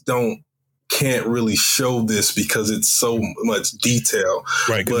movies can't really show this because it's so much detail.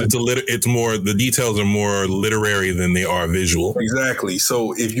 Right, because it's more, the details are more literary than they are visual. Exactly.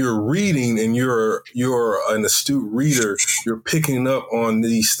 So if you're reading and you're an astute reader, you're picking up on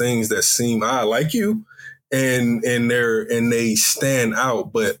these things that seem like you, and they stand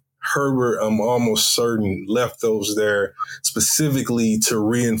out. But Herbert, I'm almost certain, left those there specifically to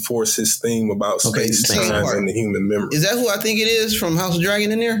reinforce his theme about space, time, and the human memory. Is that who I think it is from House of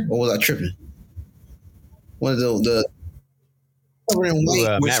Dragon in there, or was I tripping? One of the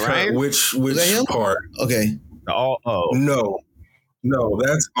Matt Ryan? Which part? Okay. No,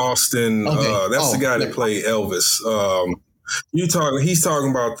 that's Austin. Okay. That's the guy that played Elvis. He's talking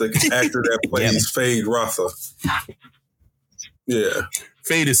about the actor that plays Fade Rotha. Yeah.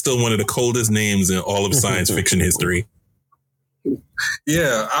 Fade is still one of the coldest names in all of science fiction history.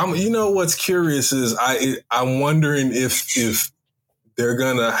 Yeah. You know what's curious is I'm wondering if they're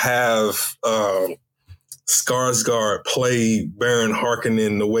gonna have Skarsgård play Baron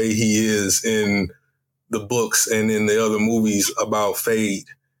Harkonnen the way he is in the books and in the other movies about Fade.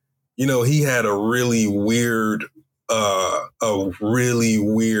 You know, he had a really weird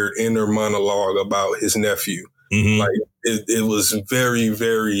inner monologue about his nephew. Mm-hmm. Like it was very,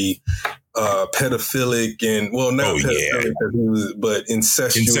 very pedophilic and not pedophilic, but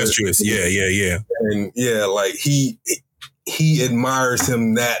incestuous. Incestuous, yeah. And like he admires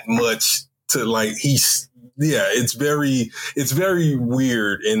him that much to like it's very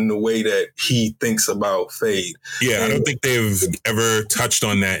weird in the way that he thinks about Fade. Yeah, I don't think they've ever touched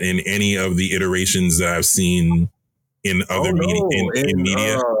on that in any of the iterations that I've seen in other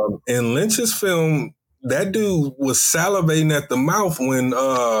media. In Lynch's film, that dude was salivating at the mouth when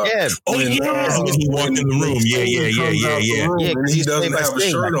when he walked in the room. Yeah. And he doesn't have a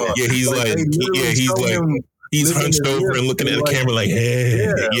shirt on. Yeah, he's hunched over and looking at the camera like,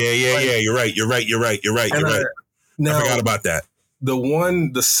 hey, yeah. You're right. Now, I forgot about that.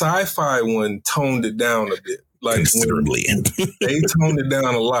 The sci-fi one toned it down a bit, like considerably. They toned it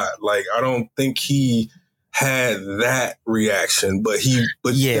down a lot. Like I don't think he had that reaction, but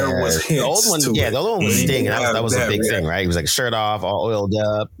there was hints. The old one, the other one was stinging. That was a big thing, right? He was like shirt off, all oiled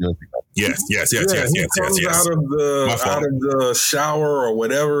up. Yes. He comes out of the shower or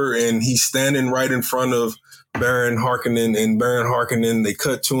whatever, and he's standing right in front of Baron Harkonnen, and Baron Harkonnen, they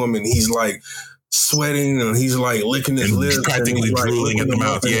cut to him and he's like sweating and he's like licking his lips, practically drooling in the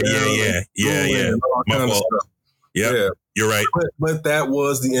mouth. Yeah. My fault. Yeah, you're right. But that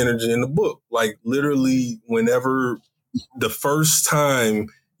was the energy in the book. Like literally, whenever the first time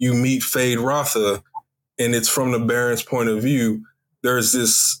you meet Fade Rotha, and it's from the Baron's point of view, there's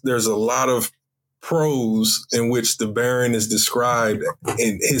a lot of prose in which the Baron is described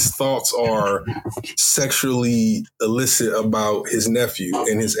and his thoughts are sexually illicit about his nephew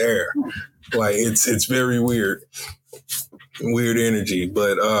and his heir. Like it's very weird energy.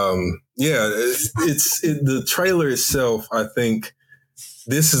 But the trailer itself, I think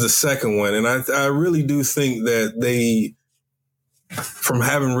this is the second one. And I really do think that they, from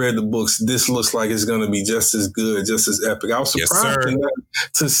having read the books, this looks like it's going to be just as good, just as epic. I was surprised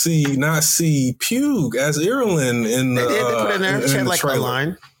to not see Pugh as Irulan in the. They put in there. She had like a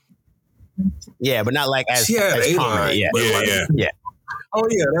line. Yeah, but not like as. She had a line. Yeah. Oh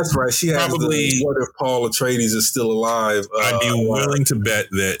yeah, that's right. She has probably. What if Paul Atreides is still alive? I'd be willing to bet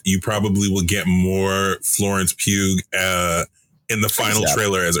that you probably will get more Florence Pugh in the final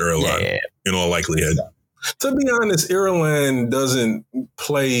trailer as Irulan, in all likelihood. To be honest, Irulan doesn't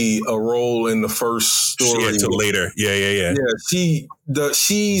play a role in the first story until later. Yeah.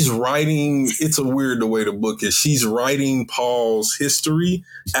 She's writing. It's a weird the way the book is. She's writing Paul's history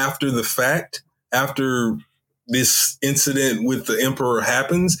after the fact, after this incident with the Emperor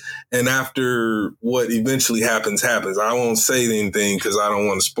happens, and after what eventually happens. I won't say anything because I don't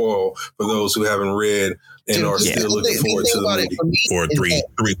want to spoil for those who haven't read and are still looking forward to the movie. For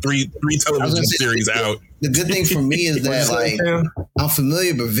three television series out. The good thing for me is that like I'm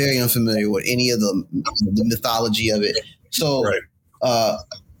familiar but very unfamiliar with any of the mythology of it. So I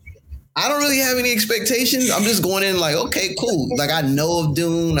don't really have any expectations. I'm just going in like, okay, cool. Like I know of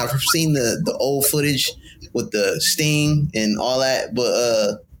Dune. I've seen the old footage with the Sting and all that, but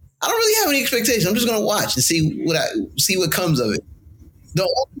I don't really have any expectations. I'm just gonna watch and see what comes of it.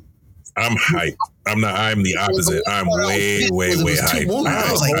 I'm hyped. I'm the opposite. I'm way hyped.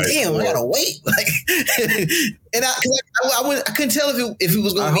 I was like, damn, I gotta wait. Like, and I couldn't tell if it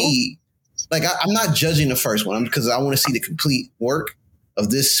was gonna be like I'm not judging the first one because I want to see the complete work of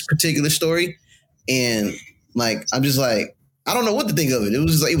this particular story, and like I'm just like I don't know what to think of it.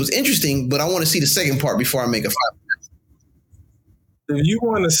 It was interesting, but I want to see the second part before I make a 5. If you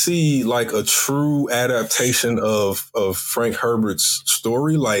want to see like a true adaptation of Frank Herbert's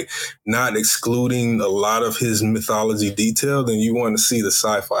story, like not excluding a lot of his mythology detail, then you want to see the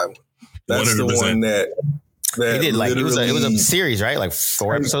sci-fi one. That's 100%. The one that he did. Like it was a series, right? Like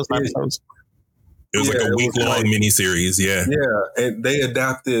 4 episodes, 5 episodes. It was like a week-long miniseries. Yeah, yeah, and they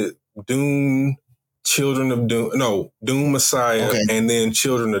adapted Dune, Doom Messiah, and then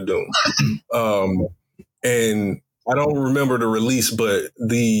Children of Doom. And I don't remember the release, but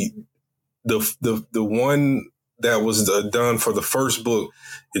the one that was done for the first book,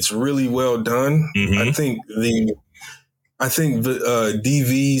 it's really well done. Mm-hmm. I think the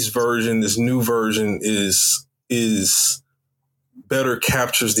DV's version, this new version, is better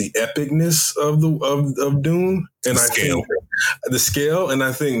captures the epicness of Dune, and I think the scale. And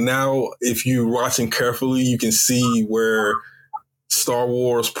I think now, if you're watching carefully, you can see where Star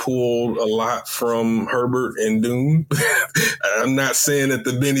Wars pulled a lot from Herbert and Dune. I'm not saying that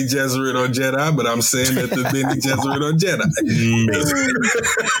the Bene Gesserit are Jedi, but I'm saying that the Bene Gesserit are Jedi.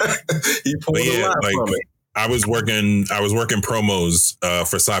 He pulled a lot from it. I was working promos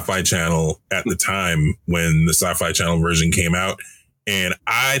for Sci-Fi Channel at the time when the Sci-Fi Channel version came out, and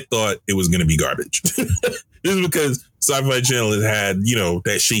I thought it was going to be garbage. This is because Sci-Fi Channel has had,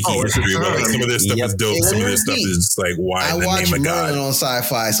 that shaky history about like some of their stuff is dope, some of their stuff is just like, why in the name of God? I watched Merlin on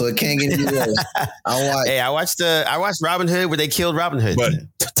Sci-Fi, so it can't get any worse. I watched Robin Hood where they killed Robin Hood.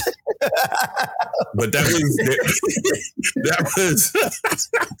 But that was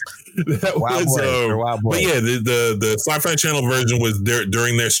but yeah, the Sci-Fi Channel version was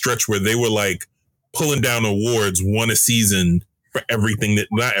during their stretch where they were like pulling down awards, one a season for everything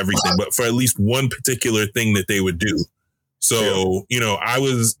not everything, but for at least one particular thing that they would do. So,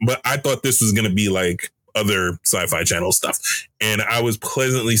 I thought this was going to be like other Sci-Fi Channel stuff. And I was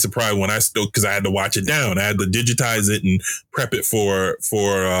pleasantly surprised when because I had to watch it down. I had to digitize it and prep it for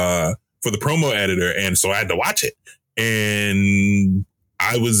the promo editor. And so I had to watch it. And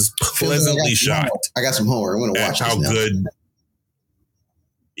I was pleasantly shocked. I got some homework. I'm going to watch how good.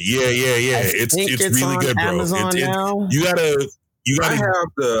 Yeah. It's really good, bro. You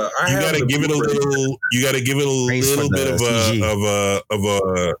gotta give it a little. You gotta give it a little bit of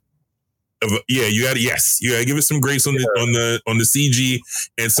you gotta give it some grace on the CG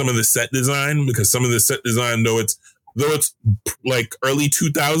and some of the set design, because some of the set design, though it's like early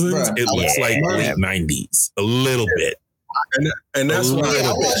 2000s, it looks like late 90s a little bit. And that's why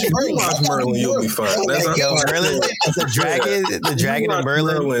I watch Merlin, you'll be fine. Merlin, the dragon of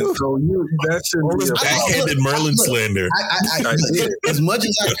Merlin. So that should be a backhanded Merlin slander. As much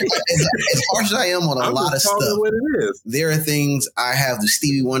as as harsh as I am on a lot of stuff, there are things I have the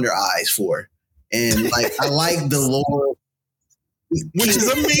Stevie Wonder eyes for, and like I like the lore. Which is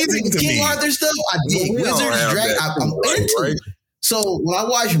amazing to me. King Arthur stuff, I dig. Wizards, Dragon, I'm into. Right? So when I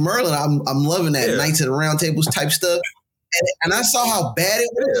watch Merlin, I'm loving that Knights of the Round Tables type stuff. And I saw how bad it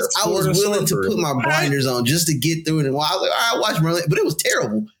was. I was willing to put my blinders on just to get through it. And I was like, all right, watch Merlin, but it was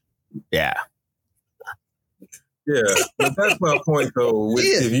terrible. Yeah. Yeah, but that's my point though.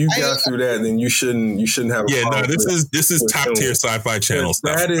 If you got through that, then you shouldn't have. This is top tier Sci-Fi Channel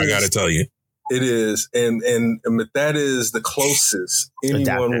stuff. I got to tell you, it is, and that is the closest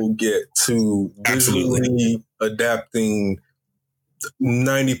anyone will get to visually adapting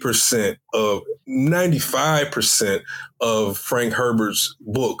 95% of Frank Herbert's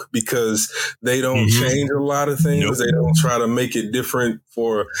book, because they don't change a lot of things. Nope. They don't try to make it different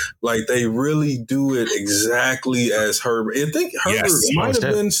they really do it exactly as Herbert. I think Herbert might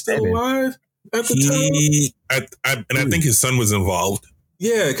have been still alive at the time. I think his son was involved.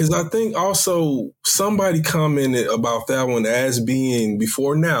 Yeah, because I think also somebody commented about that one as being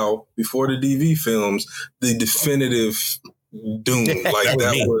before the DV films, the definitive Dune. Like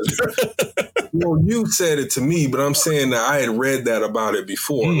that was you said it to me, but I'm saying that I had read that about it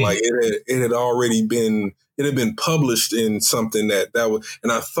before. Like it had already been published in something that was,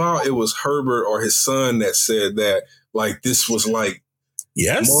 and I thought it was Herbert or his son that said that like this was like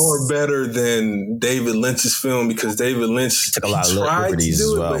more better than David Lynch's film, because David Lynch took a lot of liberties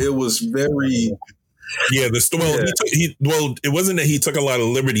as well. But it was very it wasn't that he took a lot of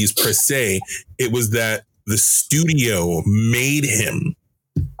liberties per se. It was that the studio made him.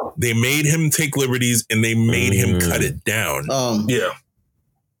 They made him take liberties, and they made him cut it down.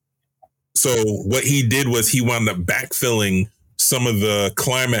 So what he did was he wound up backfilling some of the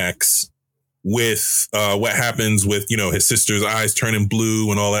climax with what happens with his sister's eyes turning blue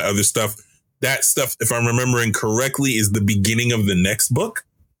and all that other stuff. that stuff, if I'm remembering correctly, is the beginning of the next book.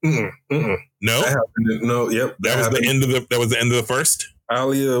 No, yep. That was the end of the first.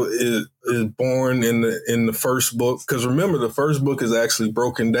 Alia is born in the first book, because remember the first book is actually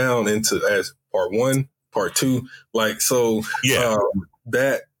broken down into as part 1, part 2,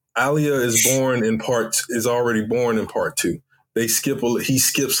 that Alia is already born in part 2. He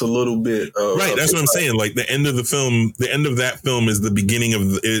skips a little bit. Right, that's what I'm saying. Like the end of the film, the end of that film is the beginning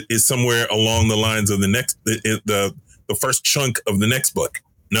of is somewhere along the lines of the next the first chunk of the next book.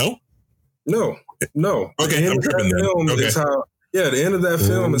 No. Okay, I'm tripping then. The end of that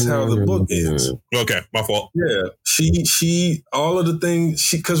film is how the book ends. Okay, my fault. Yeah, she all of the things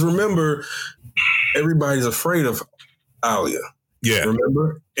because remember, everybody's afraid of Alia. Yeah,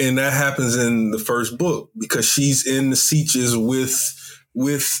 remember, and that happens in the first book because she's in the Sietches with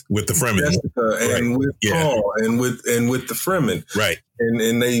the Fremen, Jessica and with Paul and with the Fremen, right? And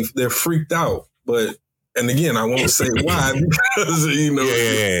they're freaked out, but. And again, I won't say why because no.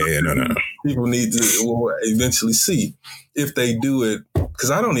 People need will eventually see if they do it,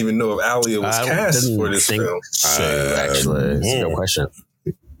 because I don't even know if Alia was cast for this film. Actually, it's a good question.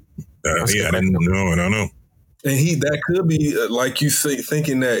 I don't know. And that could be like you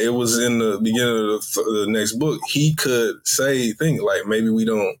thinking that it was in the beginning of the next book. He could think like maybe we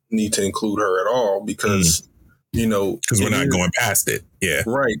don't need to include her at all because. Because we're not going past it. Yeah.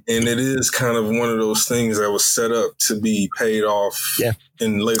 Right. And it is kind of one of those things that was set up to be paid off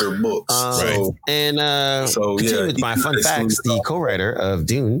in later books. With my fun facts, the co-writer of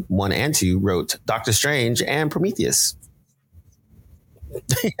Dune 1 and 2 wrote Doctor Strange and Prometheus. So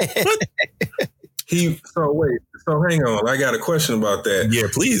hang on. I got a question about that. Yeah,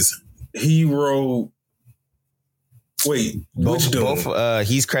 please. He wrote... Both.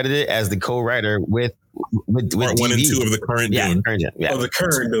 He's credited as the co-writer with part 1 and 2 of the current Dune. Of the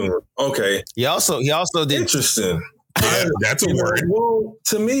current Dune. Okay. He also did. Interesting. Yeah, that's a word. Well,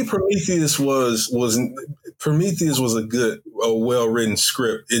 to me, Prometheus was a well-written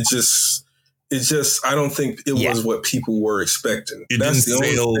script. It just I don't think it was what people were expecting. It didn't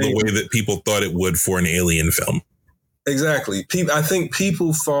sail the way that people thought it would for an alien film. Exactly. I think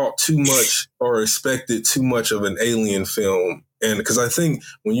people thought too much or expected too much of an alien film. And because I think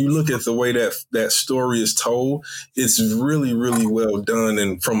when you look at the way that story is told, it's really, really well done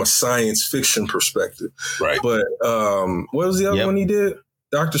and from a science fiction perspective. Right. But what was the other one he did?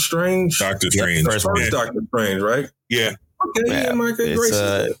 Doctor Strange? Doctor Strange. First Doctor Strange, right? Yeah. Okay, Michael, great.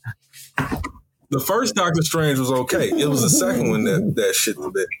 The first Doctor Strange was okay. It was the second one that shit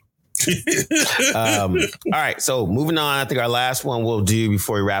a bit. All right, so moving on, I think our last one we'll do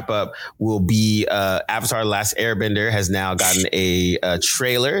before we wrap up will be Avatar: The Last Airbender has now gotten a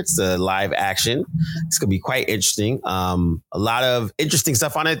trailer. It's a live action. It's gonna be quite interesting. A lot of interesting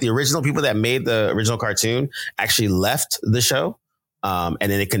stuff on it. The original people that made the original cartoon actually left the show, and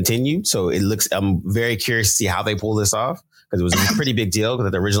then it continued. So it looks. I'm very curious to see how they pull this off, because it was a pretty big deal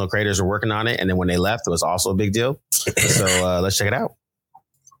because the original creators were working on it, and then when they left, it was also a big deal. So let's check it out.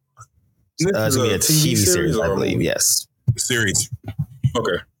 It's going to be a TV series, I believe. Yes. Series.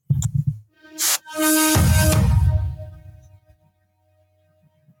 Okay.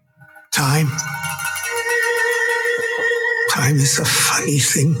 Time is a funny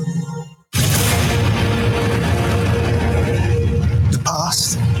thing. The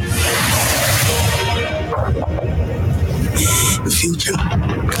past. The future.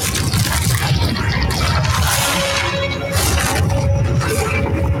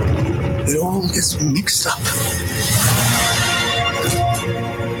 It all gets mixed up.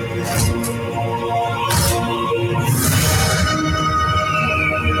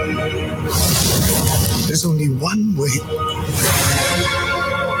 There's only one way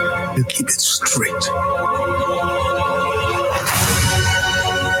to keep it straight.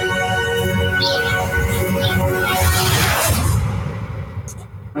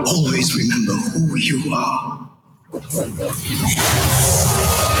 Always remember who you are.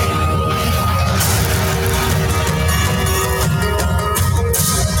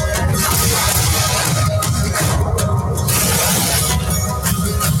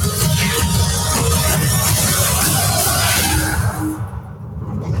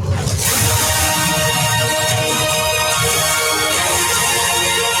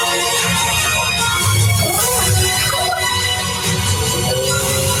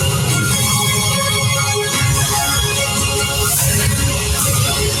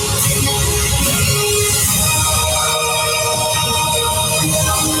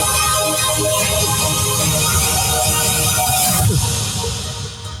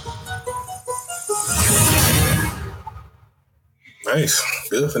 Nice.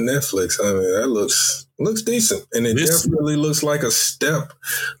 Good for Netflix. I mean, that looks decent. And it definitely looks like a step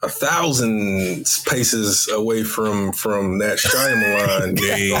 1,000 paces away from that Shyamalan.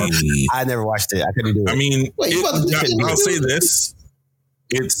 I never watched it. I couldn't do it. I mean, I'll say this.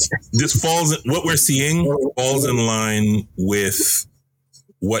 What we're seeing falls in line with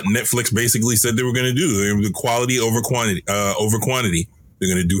what Netflix basically said they were going to do. The quality over quantity. They're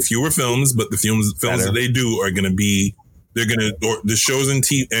going to do fewer films, but the films that they do are going to be, the shows and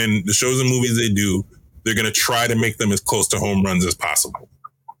the shows and movies they do, they're going to try to make them as close to home runs as possible.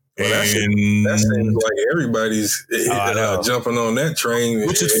 Well, that seems like everybody's jumping on that train,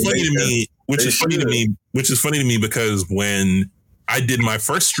 which is funny to me. Which is funny to me because when I did my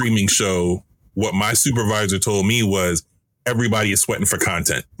first streaming show, what my supervisor told me was everybody is sweating for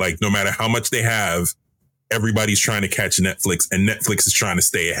content. Like no matter how much they have, everybody's trying to catch Netflix, and Netflix is trying to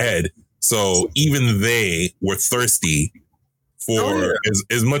stay ahead. So even they were thirsty for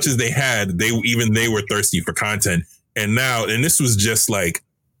as much as they had. They were thirsty for content. And this was just like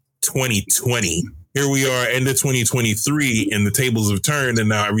 2020. Here we are, end of 2023, and the tables have turned, and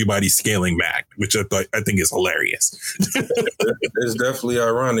now everybody's scaling back, which I think is hilarious. It's definitely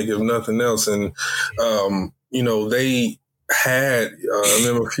ironic, if nothing else. And they had, I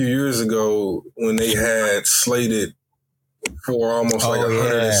remember a few years ago when they had slated for almost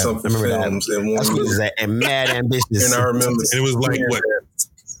 100 and something films in one movie. And mad ambitious. And I remember it was like what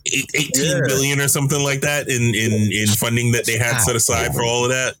 18 billion or something like that in funding that they had set aside for all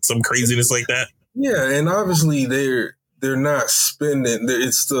of that, some craziness like that. Yeah, and obviously they're not spending.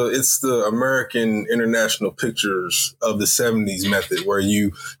 It's the American International Pictures of the 70s method, where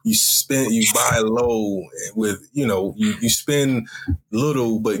you buy low with you spend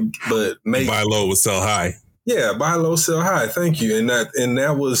little but make buy low sell high. Yeah, buy low sell high. Thank you,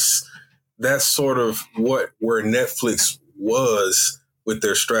 that's sort of where Netflix was with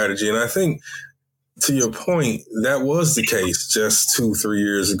their strategy, and I think to your point that was the case just 2-3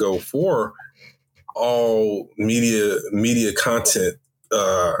 years ago for all media content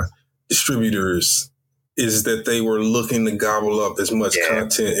distributors, is that they were looking to gobble up as much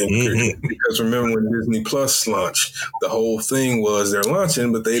content because remember when Disney Plus launched, the whole thing was they're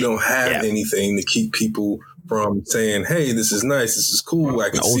launching, but they don't have anything to keep people from saying, hey, this is nice, this is cool, I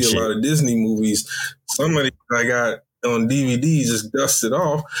can see a lot of Disney movies. Somebody I got on DVD just dusted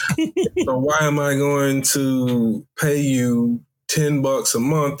off. So why am I going to pay you $10 a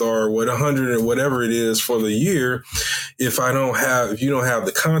month or $100 or whatever it is for the year if you don't have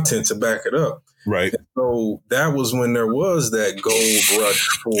the content to back it up? Right. And so that was when there was that gold rush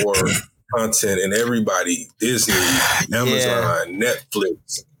for content, and everybody, Disney, Amazon,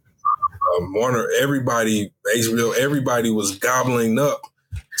 Netflix, Warner, everybody, HBO, everybody was gobbling up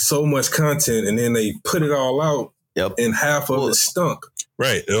so much content, and then they put it all out, and half of it stunk.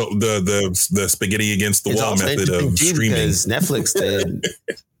 Right, the spaghetti against the wall method of streaming. Because Netflix did.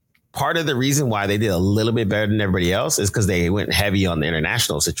 Part of the reason why they did a little bit better than everybody else is because they went heavy on the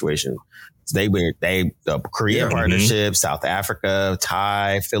international situation. So the Korean partnership, South Africa,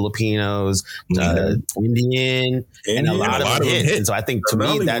 Thai, Filipinos, Indian, and a lot of them hit. And so I think to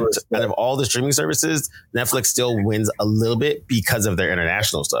me that out of all the streaming services, Netflix still wins a little bit because of their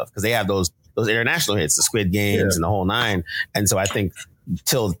international stuff, because they have those international hits, the Squid Games and the whole nine. And so I think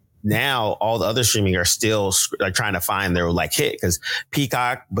till now, all the other streaming are still like trying to find their like hit, because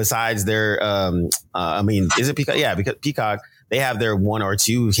Peacock, besides their, is it Peacock? Yeah, because Peacock, they have their one or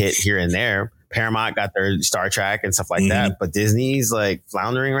two hit here and there. Paramount got their Star Trek and stuff like that, but Disney's like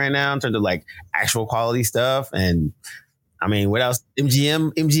floundering right now in terms of like actual quality stuff. And I mean, what else?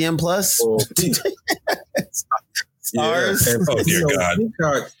 MGM Plus. Stars. And, oh dear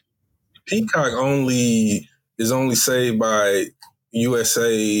God. Peacock is only saved by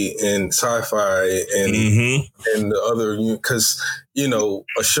USA and Sci-Fi and the other, because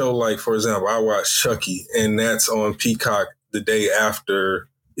a show like, for example, I watched Chucky, and that's on Peacock the day after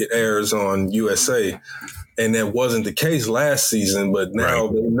it airs on USA, and that wasn't the case last season. But now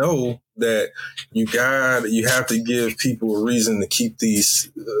they know that you have to give people a reason to keep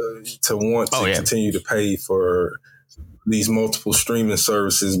these to want to continue to pay for these multiple streaming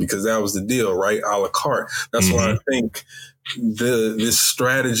services, because that was the deal, right? A la carte. That's why I think this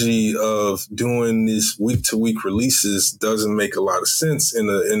strategy of doing these week-to-week releases doesn't make a lot of sense in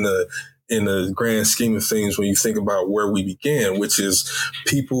the grand scheme of things when you think about where we began, which is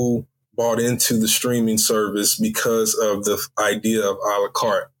people bought into the streaming service because of the idea of a la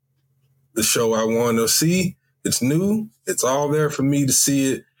carte. The show I want to see, it's new, it's all there for me to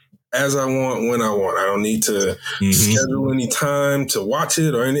see it. as I want, when I want. I don't need to schedule any time to watch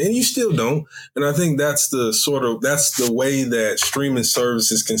it, and you still don't. And I think that's the way that streaming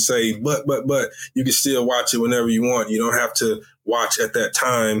services can say, but you can still watch it whenever you want. You don't have to watch at that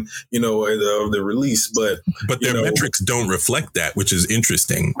time, of the release. But their metrics don't reflect that, which is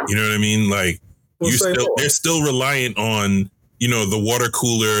interesting. You know what I mean? Like they're still reliant on, the water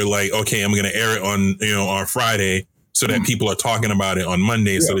cooler. Like, okay, I'm going to air it on Friday, so that people are talking about it on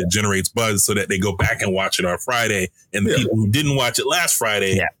Monday, so that it generates buzz, so that they go back and watch it on Friday. And the people who didn't watch it last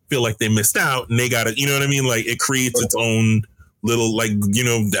Friday feel like they missed out, and they got it. You know what I mean? Like, it creates its own little, like,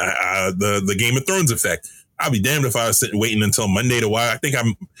 the Game of Thrones effect. I'll be damned if I was waiting until Monday to watch. I think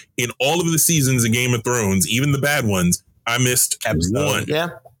I'm in all of the seasons of Game of Thrones, even the bad ones, I missed one. Yeah.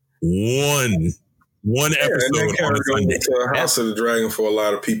 One episode on a Sunday. To House of the Dragon for a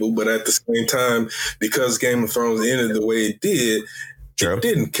lot of people, but at the same time, because Game of Thrones ended the way it did, it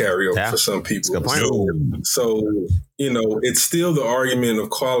didn't carry over for some people. So, it's still the argument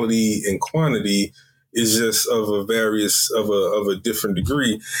of quality and quantity is just of a different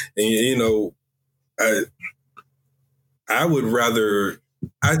degree. And, I would rather,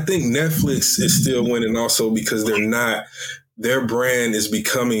 I think Netflix is still winning also because their brand is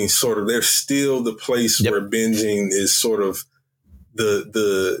becoming they're still the place where binging is sort of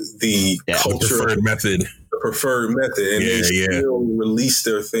the culture preferred method. And they still release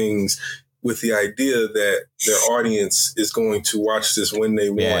their things with the idea that their audience is going to watch this when they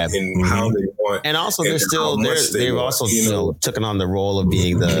want and how they want. And also they've also taken on the role of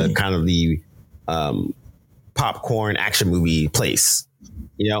being the kind of the popcorn action movie place.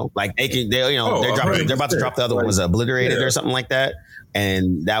 Like they're about to drop the other one. Was Obliterated or something like that.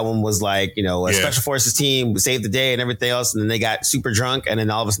 And that one was like, a special forces team saved the day and everything else. And then they got super drunk. And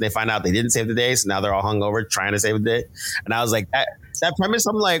then all of a sudden they find out they didn't save the day. So now they're all hungover trying to save the day. And I was like, that premise,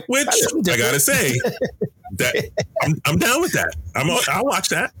 I'm like, which I gotta say that I'm down with that. I'll watch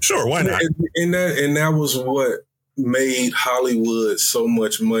that. Sure. Why not? And that was what made Hollywood so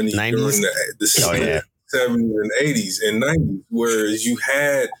much money 90s? During the 70s and 80s and 90s, whereas you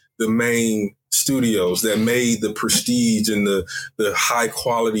had the main studios that made the prestige and the high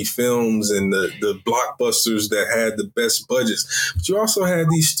quality films and the blockbusters that had the best budgets. But you also had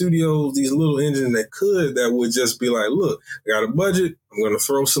these studios, these little engines that would just be like, look, I got a budget. I'm going to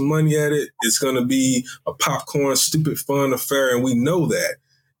throw some money at it. It's going to be a popcorn, stupid fun affair. And we know that,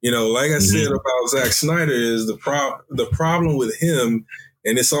 like I said about Zack Snyder is the problem with him.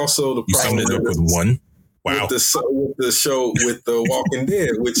 And it's also the problem you summed it up with one. Wow. With the show with The Walking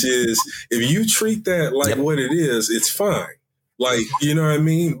Dead, which is if you treat that like what it is, it's fine. Like, you know what I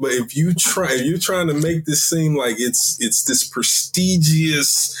mean? But if you're trying to make this seem like it's this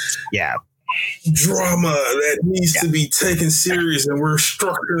prestigious drama that needs to be taken serious, and we're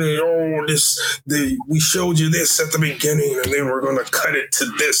structuring it. We showed you this at the beginning, and then we're going to cut it to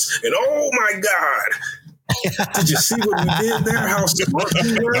this, and oh my God, did you see what we did there? How smart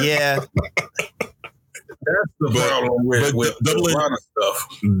we were? Yeah. That's the problem with a lot of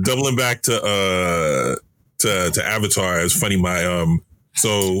stuff. Doubling back to Avatar, it's funny.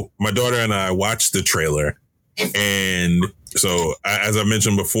 So my daughter and I watched the trailer, and so as I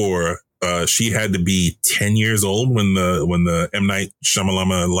mentioned before, she had to be 10 years old when the M. Night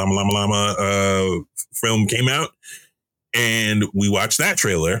Shyamalan film came out, and we watched that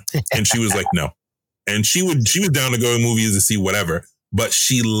trailer, and she was like, no, and she was down to go to movies to see whatever, but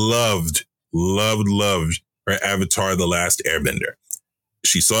she loved her Avatar: The Last Airbender.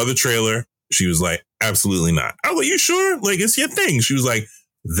 She saw the trailer. She was like, absolutely not. I was like, you sure? Like, it's your thing. She was like,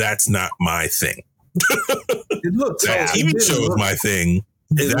 that's not my thing. That TV show is my thing.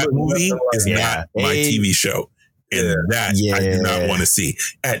 That movie is not my TV show. And that I do not want to see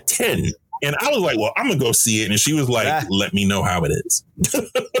at 10. And I was like, well, I'm going to go see it. And she was like, let me know how it is.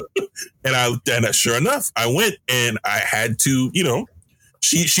 and sure enough, I went, and I had to,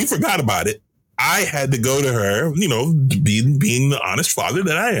 she forgot about it. I had to go to her, being the honest father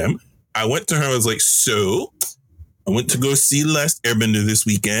that I am. I went to her. I was like, so I went to go see Last Airbender this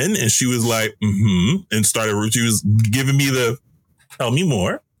weekend. And she was like, and she was giving me the tell me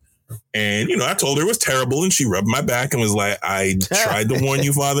more. And, I told her it was terrible. And she rubbed my back and was like, I tried to warn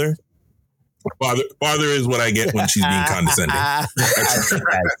you, father. Father is what I get when she's being condescending. I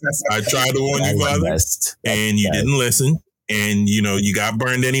tried to warn you, father, and you didn't listen. And, you got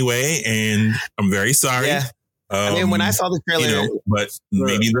burned anyway. And I'm very sorry. Yeah. I mean, when I saw the trailer, but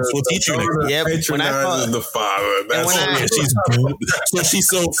maybe this will teach you. When I saw the father,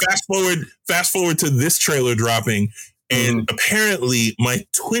 so fast forward to this trailer dropping, and apparently my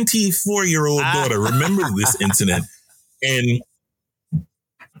 24-year-old daughter remembers this incident, and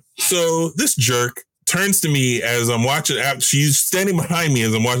So this jerk turns to me as I'm watching. She's standing behind me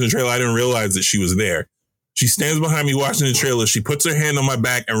as I'm watching the trailer. I didn't realize that she was there. She stands behind me watching the trailer. She puts her hand on my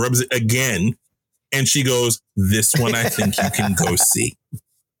back and rubs it again. And she goes, "This one I think you can go see."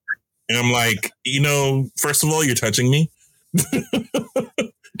 And I'm like, first of all, you're touching me.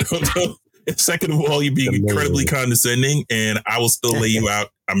 Second of all, you're being incredibly condescending, and I will still lay you out.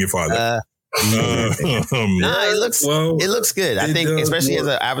 I'm your father. It looks good. I think, especially as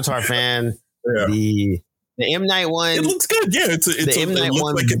an Avatar fan, the M. Night one, it looks good. Yeah, the M. Night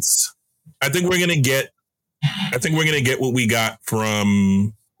one. Like I think we're gonna get what we got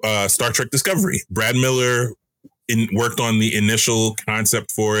from Star Trek Discovery. Brad Miller worked on the initial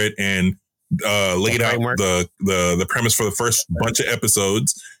concept for it and laid out the premise for the first bunch of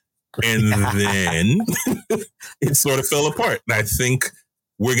episodes, and then it sort of fell apart. And I think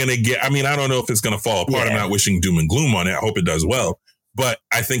we're going to get, I don't know if it's going to fall apart. I'm not wishing doom and gloom on it. I hope it does well. But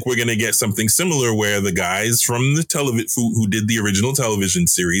I think we're going to get something similar where the guys from the who did the original television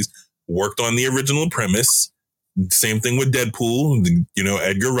series worked on the original premise. Same thing with Deadpool.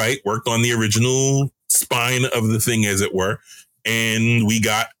 Edgar Wright worked on the original spine of the thing, as it were. And we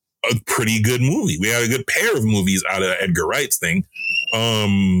got a pretty good movie. We had a good pair of movies out of Edgar Wright's thing.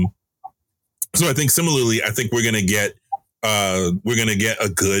 So I think similarly, I think we're going to get a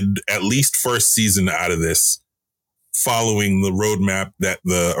good, at least first season out of this, following the roadmap that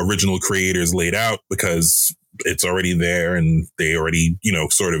the original creators laid out, because it's already there and they already,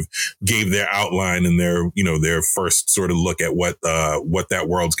 sort of gave their outline and their first sort of look at what that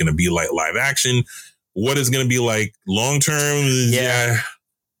world's going to be like live action. What is going to be like long term? Yeah.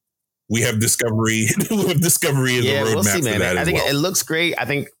 We have Discovery. We have Discovery as a roadmap we'll see, man. For that. I think it looks great. I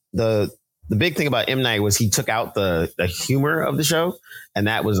think the big thing about M. Night was he took out the humor of the show, and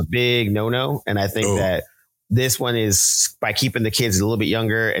that was a big no. And I think that this one is, by keeping the kids a little bit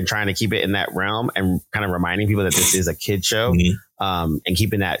younger and trying to keep it in that realm and kind of reminding people that this is a kid show, and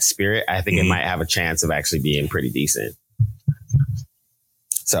keeping that spirit, I think it might have a chance of actually being pretty decent.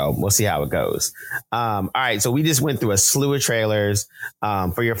 So we'll see how it goes. All right. So we just went through a slew of trailers.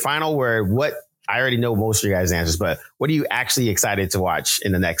 For your final word, I already know most of your guys' answers, but what are you actually excited to watch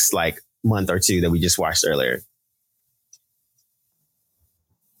in the next month or two that we just watched earlier?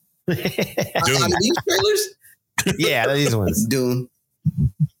 These trailers? Yeah, these ones. Dune.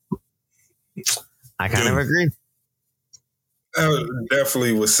 I kind of agree. I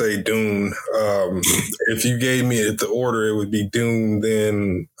definitely would say Dune. If you gave me the order, it would be Dune,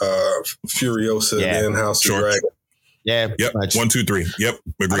 then Furiosa, then House of Dragon. Yeah. Yep. 1, 2, 3. Yep.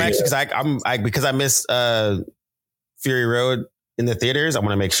 Agree. Because I missed Fury Road in the theaters. I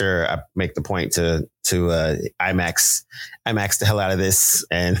want to make sure I make the point to IMAX the hell out of this.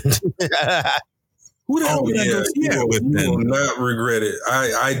 And who the hell would I go see that with? You will not regret it.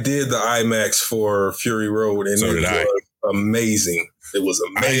 I did the IMAX for Fury Road, and so did I. Amazing. It was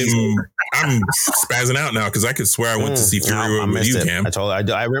amazing. I'm spazzing out now because I could swear I went to see Fury Road with you, Cam. I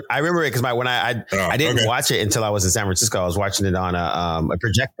remember it because I didn't watch it until I was in San Francisco. I was watching it on a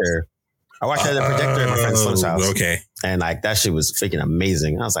projector. I watched it on a projector at my friend Slim's house. Okay, and that shit was freaking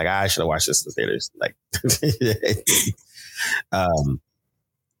amazing. I was like, I should have watched this in the theaters.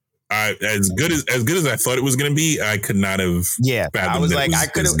 As good as I thought it was going to be, I could not have. Yeah, I was like, I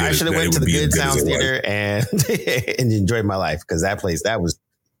should have went to the Good Sounds Theater and enjoyed my life, because that place, it was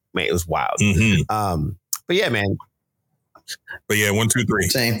wild. Mm-hmm. But yeah, man. But yeah, 1, 2, 3.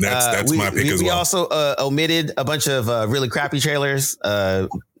 Same. That's my pick as well. We also omitted a bunch of really crappy trailers,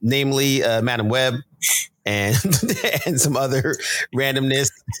 namely Madam Web and some other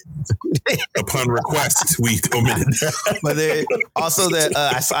randomness. Upon request, we omitted that. But also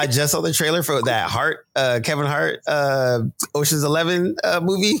I just saw the trailer for that Kevin Hart Ocean's 11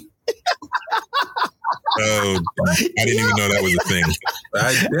 movie. Oh, I didn't even know that was a thing.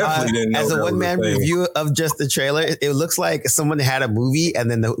 I definitely didn't know. As a one-man review of just the trailer, it looks like someone had a movie and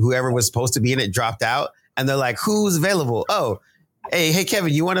then whoever was supposed to be in it dropped out, and they're like, "Who's available?" Oh, hey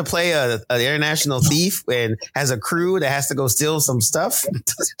Kevin, you want to play an international thief and has a crew that has to go steal some stuff?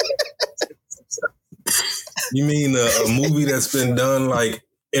 You mean a movie that's been done like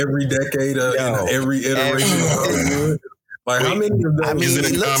every decade, in every iteration of Hollywood? Like, how many of those? Is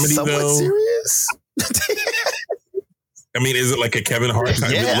it a comedy though? Serious? I mean, is it like a Kevin Hart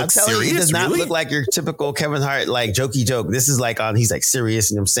type? Yeah, I'm telling you, it does not look like your typical Kevin Hart, like jokey joke. This is like he's like serious,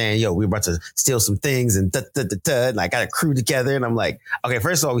 and I'm saying, yo, we're about to steal some things, and and I got a crew together, and I'm like, okay,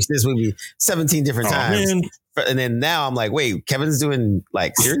 first of all, we see this movie 17 different times, man. And then now I'm like, wait, Kevin's doing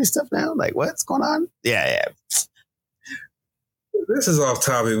like serious stuff now? Like, what's going on? Yeah. this is off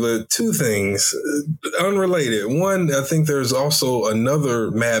topic, but two things unrelated. One, I think there's also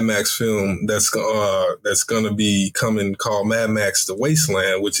another Mad Max film that's going to be coming called Mad Max: The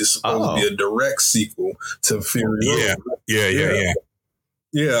Wasteland, which is supposed to be a direct sequel to Furiosa. Yeah.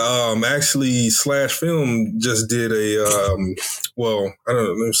 Actually, Slash Film just did a I don't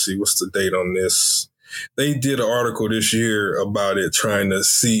know. Let me see, what's the date on this? They did an article this year about it, trying to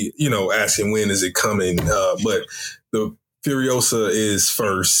see, asking when is it coming. But the Furiosa is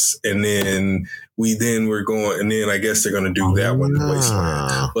first, and then we're going, and then I guess they're going to do that one, The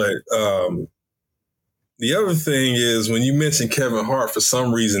Wasteland. But the other thing is, when you mentioned Kevin Hart, for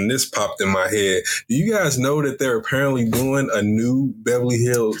some reason, this popped in my head. Do you guys know that they're apparently doing a new Beverly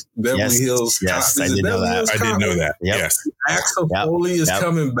Hills? Yes, I did know that. I did know that. Yep. Yes. Axel Foley is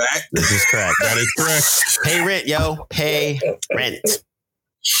coming back. This is correct. That is correct. Pay rent, yo. Pay rent.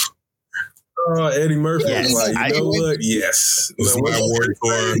 Eddie Murphy Yes. was like, you know what? Yes. This is my award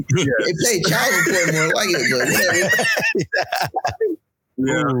for. They pay child support more like it, but whatever.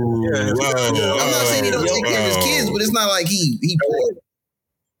 Yeah. I'm not saying he don't take care of his kids, but it's not like he poor.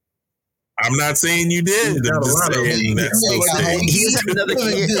 I'm not saying you did. I'm just saying that's He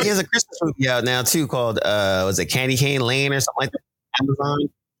has a Christmas movie out now too called was it Candy Cane Lane or something like that? Amazon.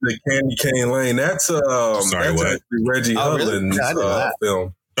 The Candy Cane Lane. That's what? Reggie Hudlin's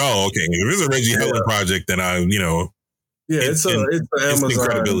film. Oh, okay. If it's a Reggie Hudlin project, then it's an Amazon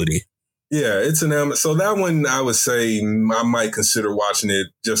credibility. Yeah, it's an Amazon. So that one, I would say I might consider watching it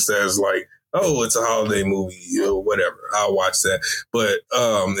just as like, oh, it's a holiday movie or whatever. I'll watch that. But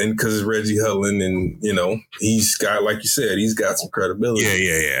and because it's Reggie Hudlin, and he's got, like you said, he's got some credibility.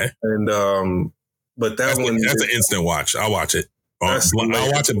 Yeah. And but that's an instant watch. I'll watch it. I'll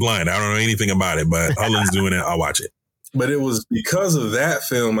watch it blind. I don't know anything about it, but Hudlin's doing it. I'll watch it. But it was because of that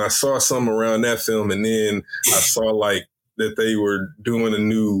film. I saw something around that film, and then I saw like that they were doing a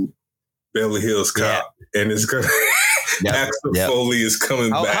new Beverly Hills Cop, and it's gonna. Axel Foley is coming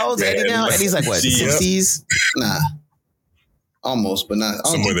back. How old is Eddie now? Eddie's like what, 60s? Nah, almost, but not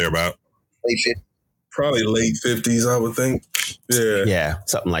somewhere there about late 50s. Probably late 50s, I would think. Yeah,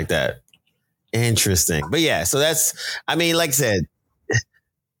 something like that. Interesting, but yeah. So that's, I mean, like I said.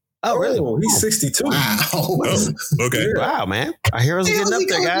 Oh, really? He's 62. Wow. Oh, okay. Wow, man. Our heroes are getting up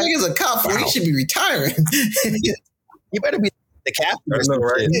there, guys. He's a cop. He should be retiring. You better be the captain. I know,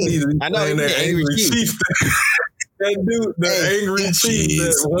 right? I know. That angry chief. That dude, the angry chief,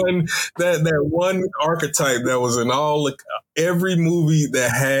 that one archetype that was in every movie that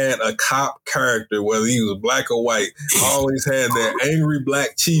had a cop character, whether he was black or white, always had that angry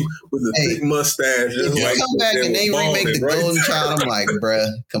black chief with a thick mustache. If you come back and they remake the Golden Child, I'm like, bruh,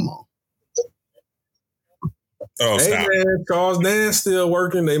 come on. Oh, hey man, Charles Dance still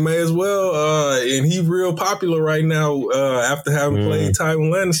working. They may as well, and he's real popular right now. After having played Tywin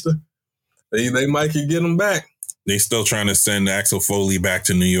Lannister, they might could get him back. They still trying to send Axel Foley back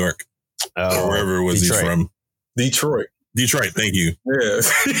to New York, or wherever was Detroit. he from? Detroit. Thank you. Yeah,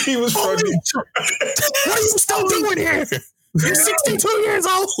 he was from Detroit. What are you still doing here? You're 62 years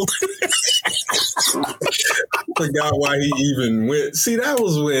old. I forgot why he even went. See, that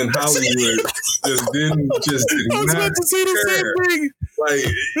was when Hollywood did not about to say the same thing. Like,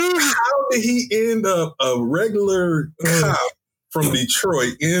 how did he end up a regular cop from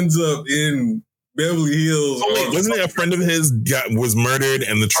Detroit ends up in Beverly Hills? Oh, wait, wasn't it a friend of his was murdered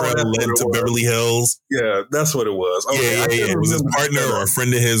and the trail led to Beverly Hills? Yeah, that's what it was. Okay, yeah. It was his partner or a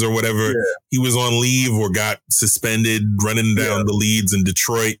friend of his or whatever. Yeah. He was on leave or got suspended running down the leads in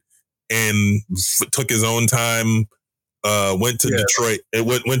Detroit and took his own time, went to Detroit. It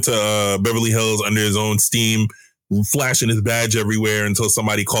went to Beverly Hills under his own steam, flashing his badge everywhere until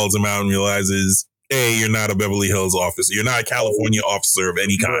somebody calls him out and realizes, A, you're not a Beverly Hills officer. You're not a California officer of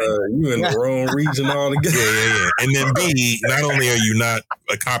any kind. You in the wrong region altogether. Yeah. And then B, not only are you not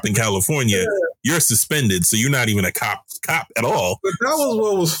a cop in California, you're suspended, so you're not even a cop at all. But that was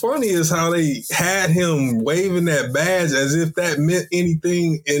what was funny is how they had him waving that badge as if that meant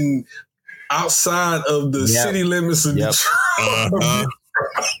anything in outside of the city limits of Detroit.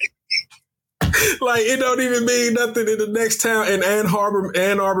 Like, it don't even mean nothing in the next town in Ann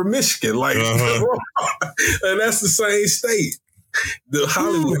Arbor, Michigan. Like, and that's the same state. The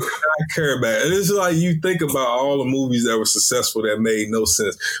Hollywood did not care about it. It's like you think about all the movies that were successful that made no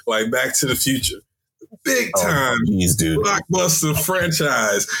sense. Like Back to the Future. Big time blockbuster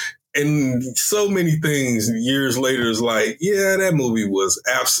franchise. And so many things years later is like, yeah, that movie was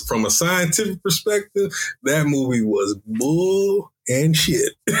from a scientific perspective, that movie was bull and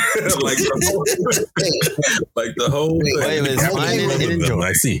shit. like the whole thing.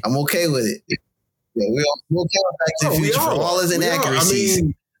 I see. I'm okay with it. Yeah, we're okay with Back to the Future for all its inaccuracies.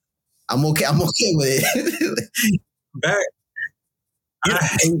 I mean, I'm okay with it.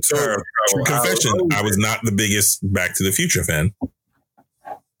 Confession, I was not the biggest Back to the Future fan.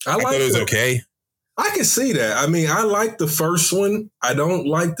 I thought it was okay. I can see that. I mean, I like the first one. I don't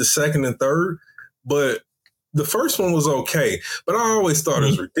like the second and third, but the first one was okay. But I always thought it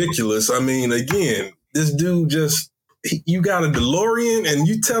was ridiculous. I mean, again, this dude you got a DeLorean and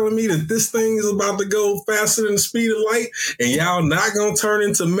you telling me that this thing is about to go faster than the speed of light and y'all not going to turn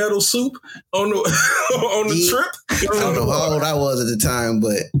into metal soup on the trip? I don't know how old I was at the time,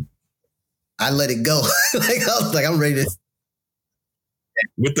 but I let it go. I was like, I'm ready to.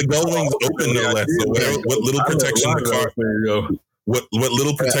 With the gull wings open, no less. So what little protection the car? What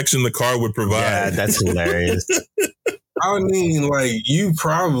little protection the car would provide? Yeah, that's hilarious. I mean, like, you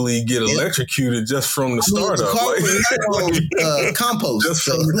probably get electrocuted just from the startup. Compost. Just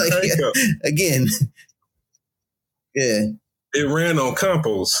again, yeah, it ran on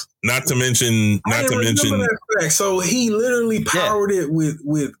compost. Not to mention. That fact. So he literally powered it with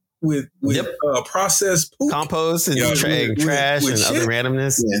processed poop, compost, and trash and other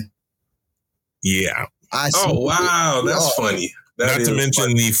randomness. Yeah. Wow, that's funny. Not to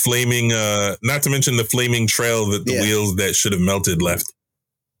mention the flaming trail that the wheels that should have melted left.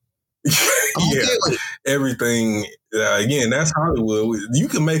 Yeah, everything. Again, that's Hollywood. You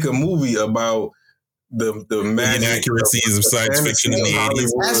can make a movie about the inaccuracies of science fiction in the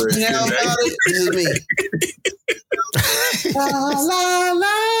 80s. Ask me now about it. This is me. La la la la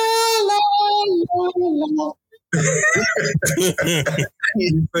la.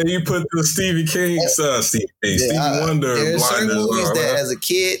 You put the Stevie Wonder. There are certain movies that, as a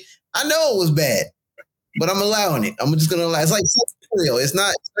kid, I know it was bad, but I'm allowing it. I'm just gonna allow. It's like real. It's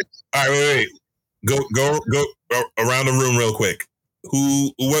not. All right, wait. Go around the room real quick.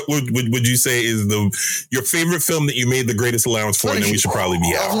 What would you say is your favorite film that you made the greatest allowance for, and then we should probably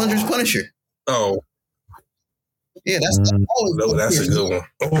be out? Landry's Punisher. Oh. Yeah, that's a good one.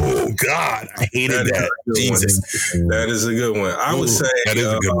 Oh God, I hated that. Jesus, that is a good one. I would say that is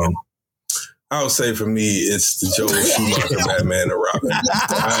a good one. I would say for me, it's the Joel Schumacher Batman and Robin.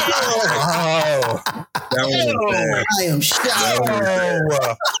 That one was bad. I am shocked.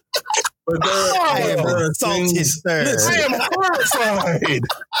 But there are salted, sir. I am horrified.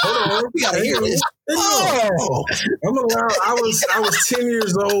 Hold on, we gotta hear this. I'm allowed. I was 10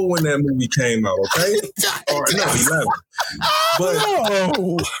 years old when that movie came out. Okay, or no, 11. But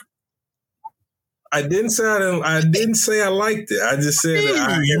I didn't say I liked it. I just said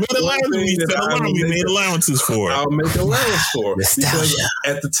you made allowances for it. I'll make allowance for it because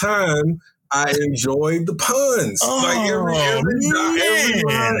at the time I enjoyed the puns. Like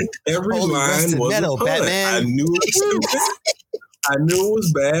every line was a pun. Batman. I knew it was stupid. I knew it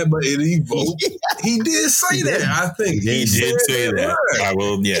was bad, but it evoked. He did say that. I think he did say that. I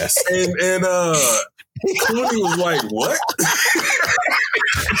will. Yes. And Clooney was like, "What?"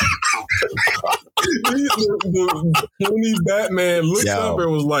 the Clooney Batman looked up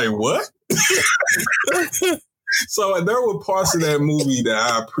and was like, "What?" So there were parts of that movie that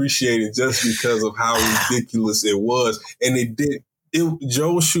I appreciated just because of how ridiculous it was, and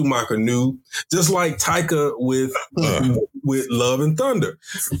Joel Schumacher knew, just like Taika with Love and Thunder.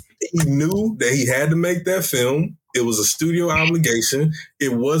 He knew that he had to make that film. It was a studio obligation.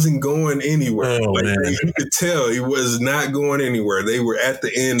 It wasn't going anywhere. You could tell it was not going anywhere. They were at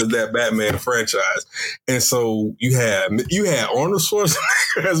the end of that Batman franchise. And so you had Arnold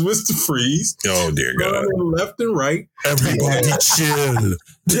Schwarzenegger as Mr. Freeze. Oh, dear God. Left and right. Everybody chill.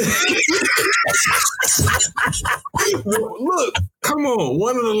 Look, come on.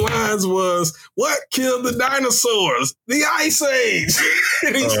 One of the lines was, "What killed the dinosaurs? The Ice Age."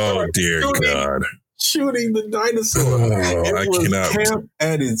 Oh, dear God. Shooting the dinosaur. I cannot. Camp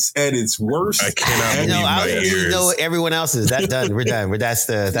at its worst. I cannot believe my ears. You know everyone else is. That's done. We're done. That's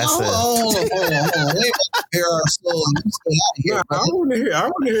the. Hold on. Here are I want to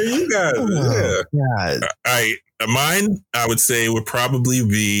hear you guys. Yeah. All right. Mine, I would say, would probably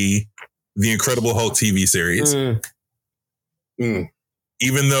be the Incredible Hulk TV series.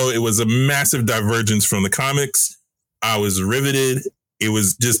 Even though it was a massive divergence from the comics, I was riveted. It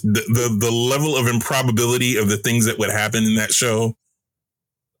was just the level of improbability of the things that would happen in that show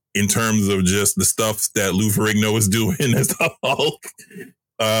in terms of just the stuff that Lou Ferrigno was doing as the Hulk.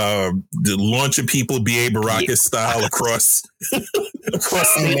 The launching people B.A. Baracus style across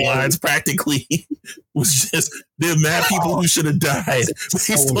state lines practically was just, there are mad people who should have died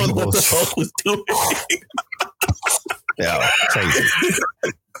based on what the Hulk was doing. Yeah, crazy.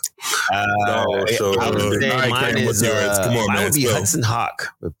 Mine would be Hudson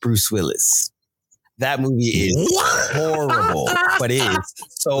Hawk with Bruce Willis. That movie is horrible, but it is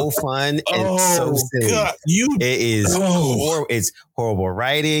so fun and so silly. God, it is it's horrible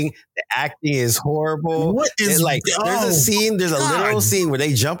writing. The acting is horrible. What is there's a scene, there's a literal scene where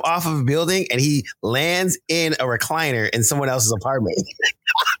they jump off of a building and he lands in a recliner in someone else's apartment.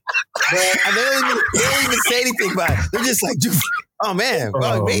 And they don't even say anything about it. They're just like, oh man,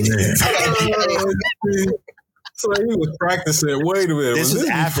 So he was practicing. Wait a minute. This was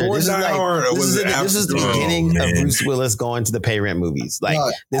after. This is the beginning of Bruce Willis going to the pay rent movies. Like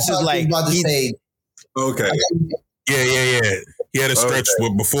this is like okay. Yeah. He had a stretch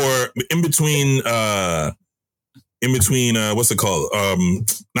before in between what's it called?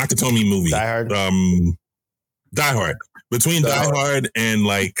 Nakatomi movie. Die Hard. Die Hard. Between Die Hard and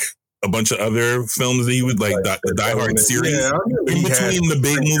like a bunch of other films that he would like the Die Hard series. Yeah, in between the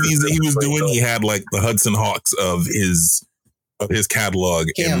big movies that he was doing, he had like the Hudson Hawks of his catalog.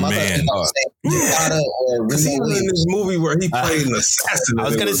 And man, because he was in this movie where he played an assassin. I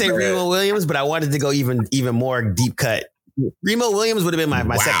was going to say Remo Williams, but I wanted to go even more deep cut. Remo Williams would have been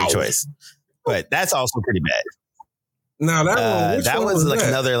my second choice, but that's also pretty bad. Now that was like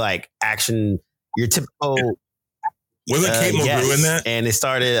another like action. Your typical. Wasn't Kate Mulgrew in that? And it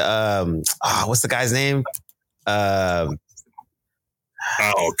started. What's the guy's name? Oh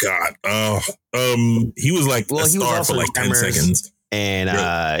God. He was like a star for like 10 seconds.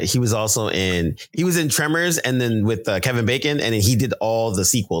 And he was also in Tremors, and then with Kevin Bacon, and then he did all the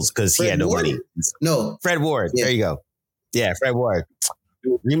sequels because he had no money. No, Fred Ward. Yeah. There you go. Yeah, Fred Ward.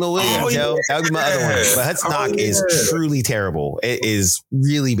 Remo Williams, that would be my other one. But Hudson Hawk is truly terrible. It is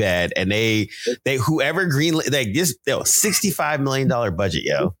really bad. And they whoever this $65 million budget,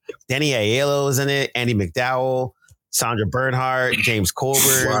 yo. Danny Aiello is in it, Andy McDowell, Sandra Bernhardt, James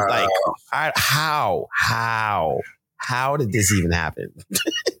Colbert. Wow. Like, how did this even happen?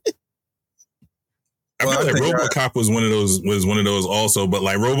 I feel like RoboCop was one of those also, but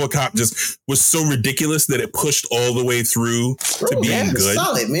like RoboCop just was so ridiculous that it pushed all the way through to being good.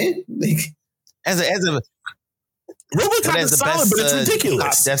 Solid, man. As a RoboCop is solid, but it's ridiculous.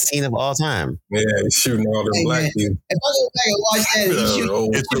 Top death scene of all time. Yeah, he's shooting all them black people. If I go back and watch that, he's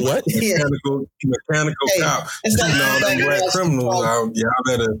shooting. It's the what? Mechanical cop shooting all them black criminals.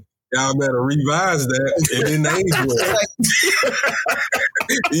 Y'all better revise that. It didn't age well.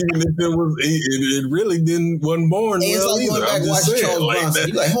 Even if it really wasn't born well either. Going back and watch Charles Bronson.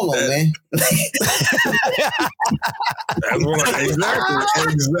 You're like, hold on, man. That's what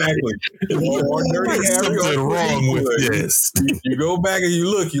exactly. There's something wrong with this. You go back and you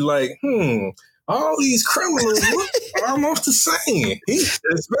look, you're like, all these criminals look almost the same.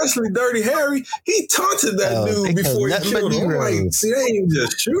 Especially Dirty Harry, he taunted that dude before he killed him. Like, see, they ain't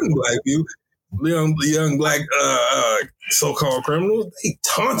just shooting black people. Young black so-called criminals, they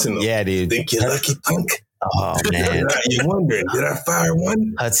taunting them. Yeah, dude. Think you're lucky, punk? Oh, man. You're wondering, did I fire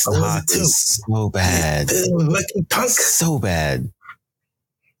one? Hudson Hawk is so bad. Lucky punk? So bad.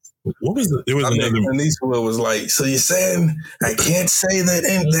 What was it? There was another. And Eastwood was like, so you're saying I can't say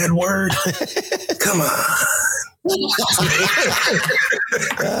that word? Come on.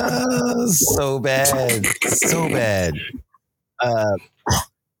 So bad. So bad.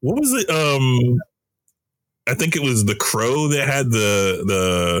 What was it? I think it was The Crow that had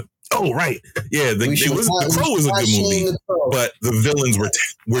the oh, right. Yeah. The Crow was a good movie, but the villains were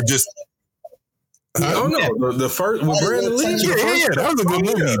just. The first with Brandon Lee. Yeah, that was a good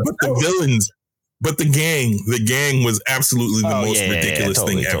movie. But the villains, the gang was absolutely the most ridiculous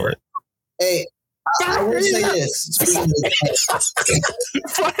thing ever. Hey, I will say this.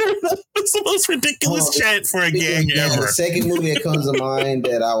 It's the most ridiculous chat for a gang ever. The second movie that comes to mind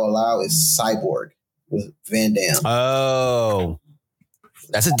that I will allow is Cyborg with Van Damme. Oh.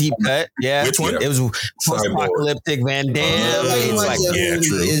 That's a deep cut. Yeah. Which one? It was post-apocalyptic Van Damme.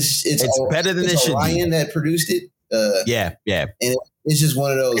 True. It's better than it should be. Ryan that produced it. Yeah. And it's just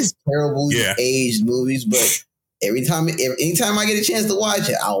one of those terribly aged movies. But anytime I get a chance to watch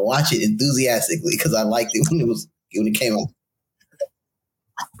it, I'll watch it enthusiastically because I liked it when it came out.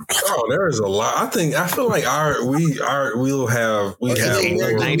 Oh, there is a lot. I feel like we'll have more of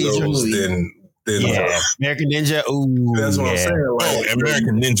those than American Ninja. Ooh, that's what I'm saying. Like,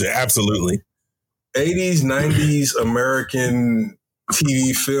 American Ninja, absolutely. 80s, 90s American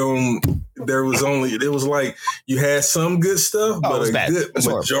TV film. There was like you had some good stuff, but a good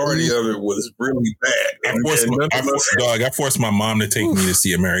majority of it was really bad. I forced my mom to take me to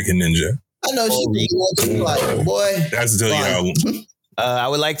see American Ninja. I know she wants to like, boy. That's to tell you how. I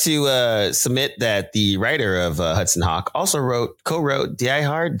would like to submit that the writer of Hudson Hawk also co-wrote Die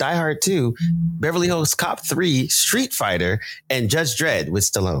Hard 2, Beverly Hills Cop 3, Street Fighter, and Judge Dredd with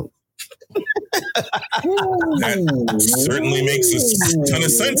Stallone. That certainly makes a ton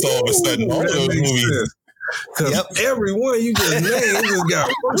of sense all of a sudden. All those movies. Because every one you just named just got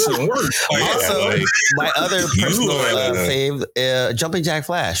worse and worse. Also, my other personal fave, Jumping Jack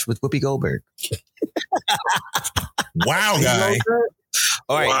Flash with Whoopi Goldberg. Wow, guy.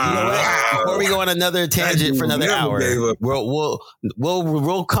 All right, you know what? Before we go on another tangent for another hour,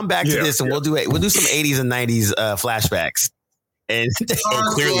 we'll come back to this and we'll do some 80s and 90s flashbacks. And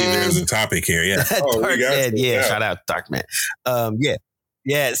clearly there's a topic here. Yeah, Darkman. Shout out Darkman.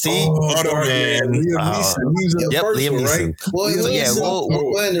 Yeah, see? Automan. Liam Neeson. Right? We'll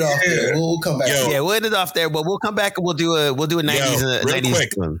end it off there. We'll come back. We'll end it off there, but we'll come back and we'll do a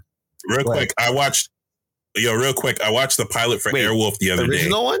 90s one. Real quick, I watched the pilot for Airwolf the other day. The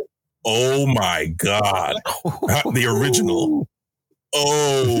original one? Oh my God. The original.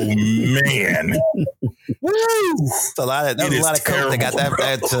 Oh man. Woo! It's a lot of coke that got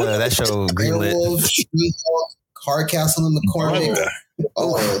that show greenlit. Hardcastle in the corner.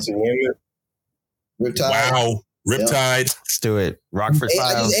 Riptide. Wow. Riptide. Let's do it. Rockford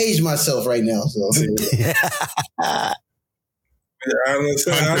Files. I just aged myself right now. So.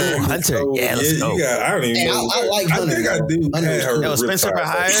 Hunter. Yeah, let's go. I don't even know. I like Hunter. I think I do. Spencer for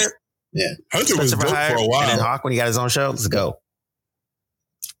Hire. Yeah. Hunter was dope for a while. And then Hawk when he got his own show. Let's go.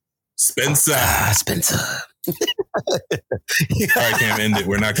 Spencer. Spencer. All right, Cam, end it.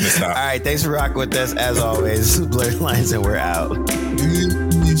 We're not going to stop. All right, thanks for rocking with us. As always, Blerdlines, and we're out.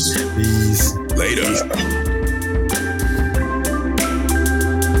 Peace. Later.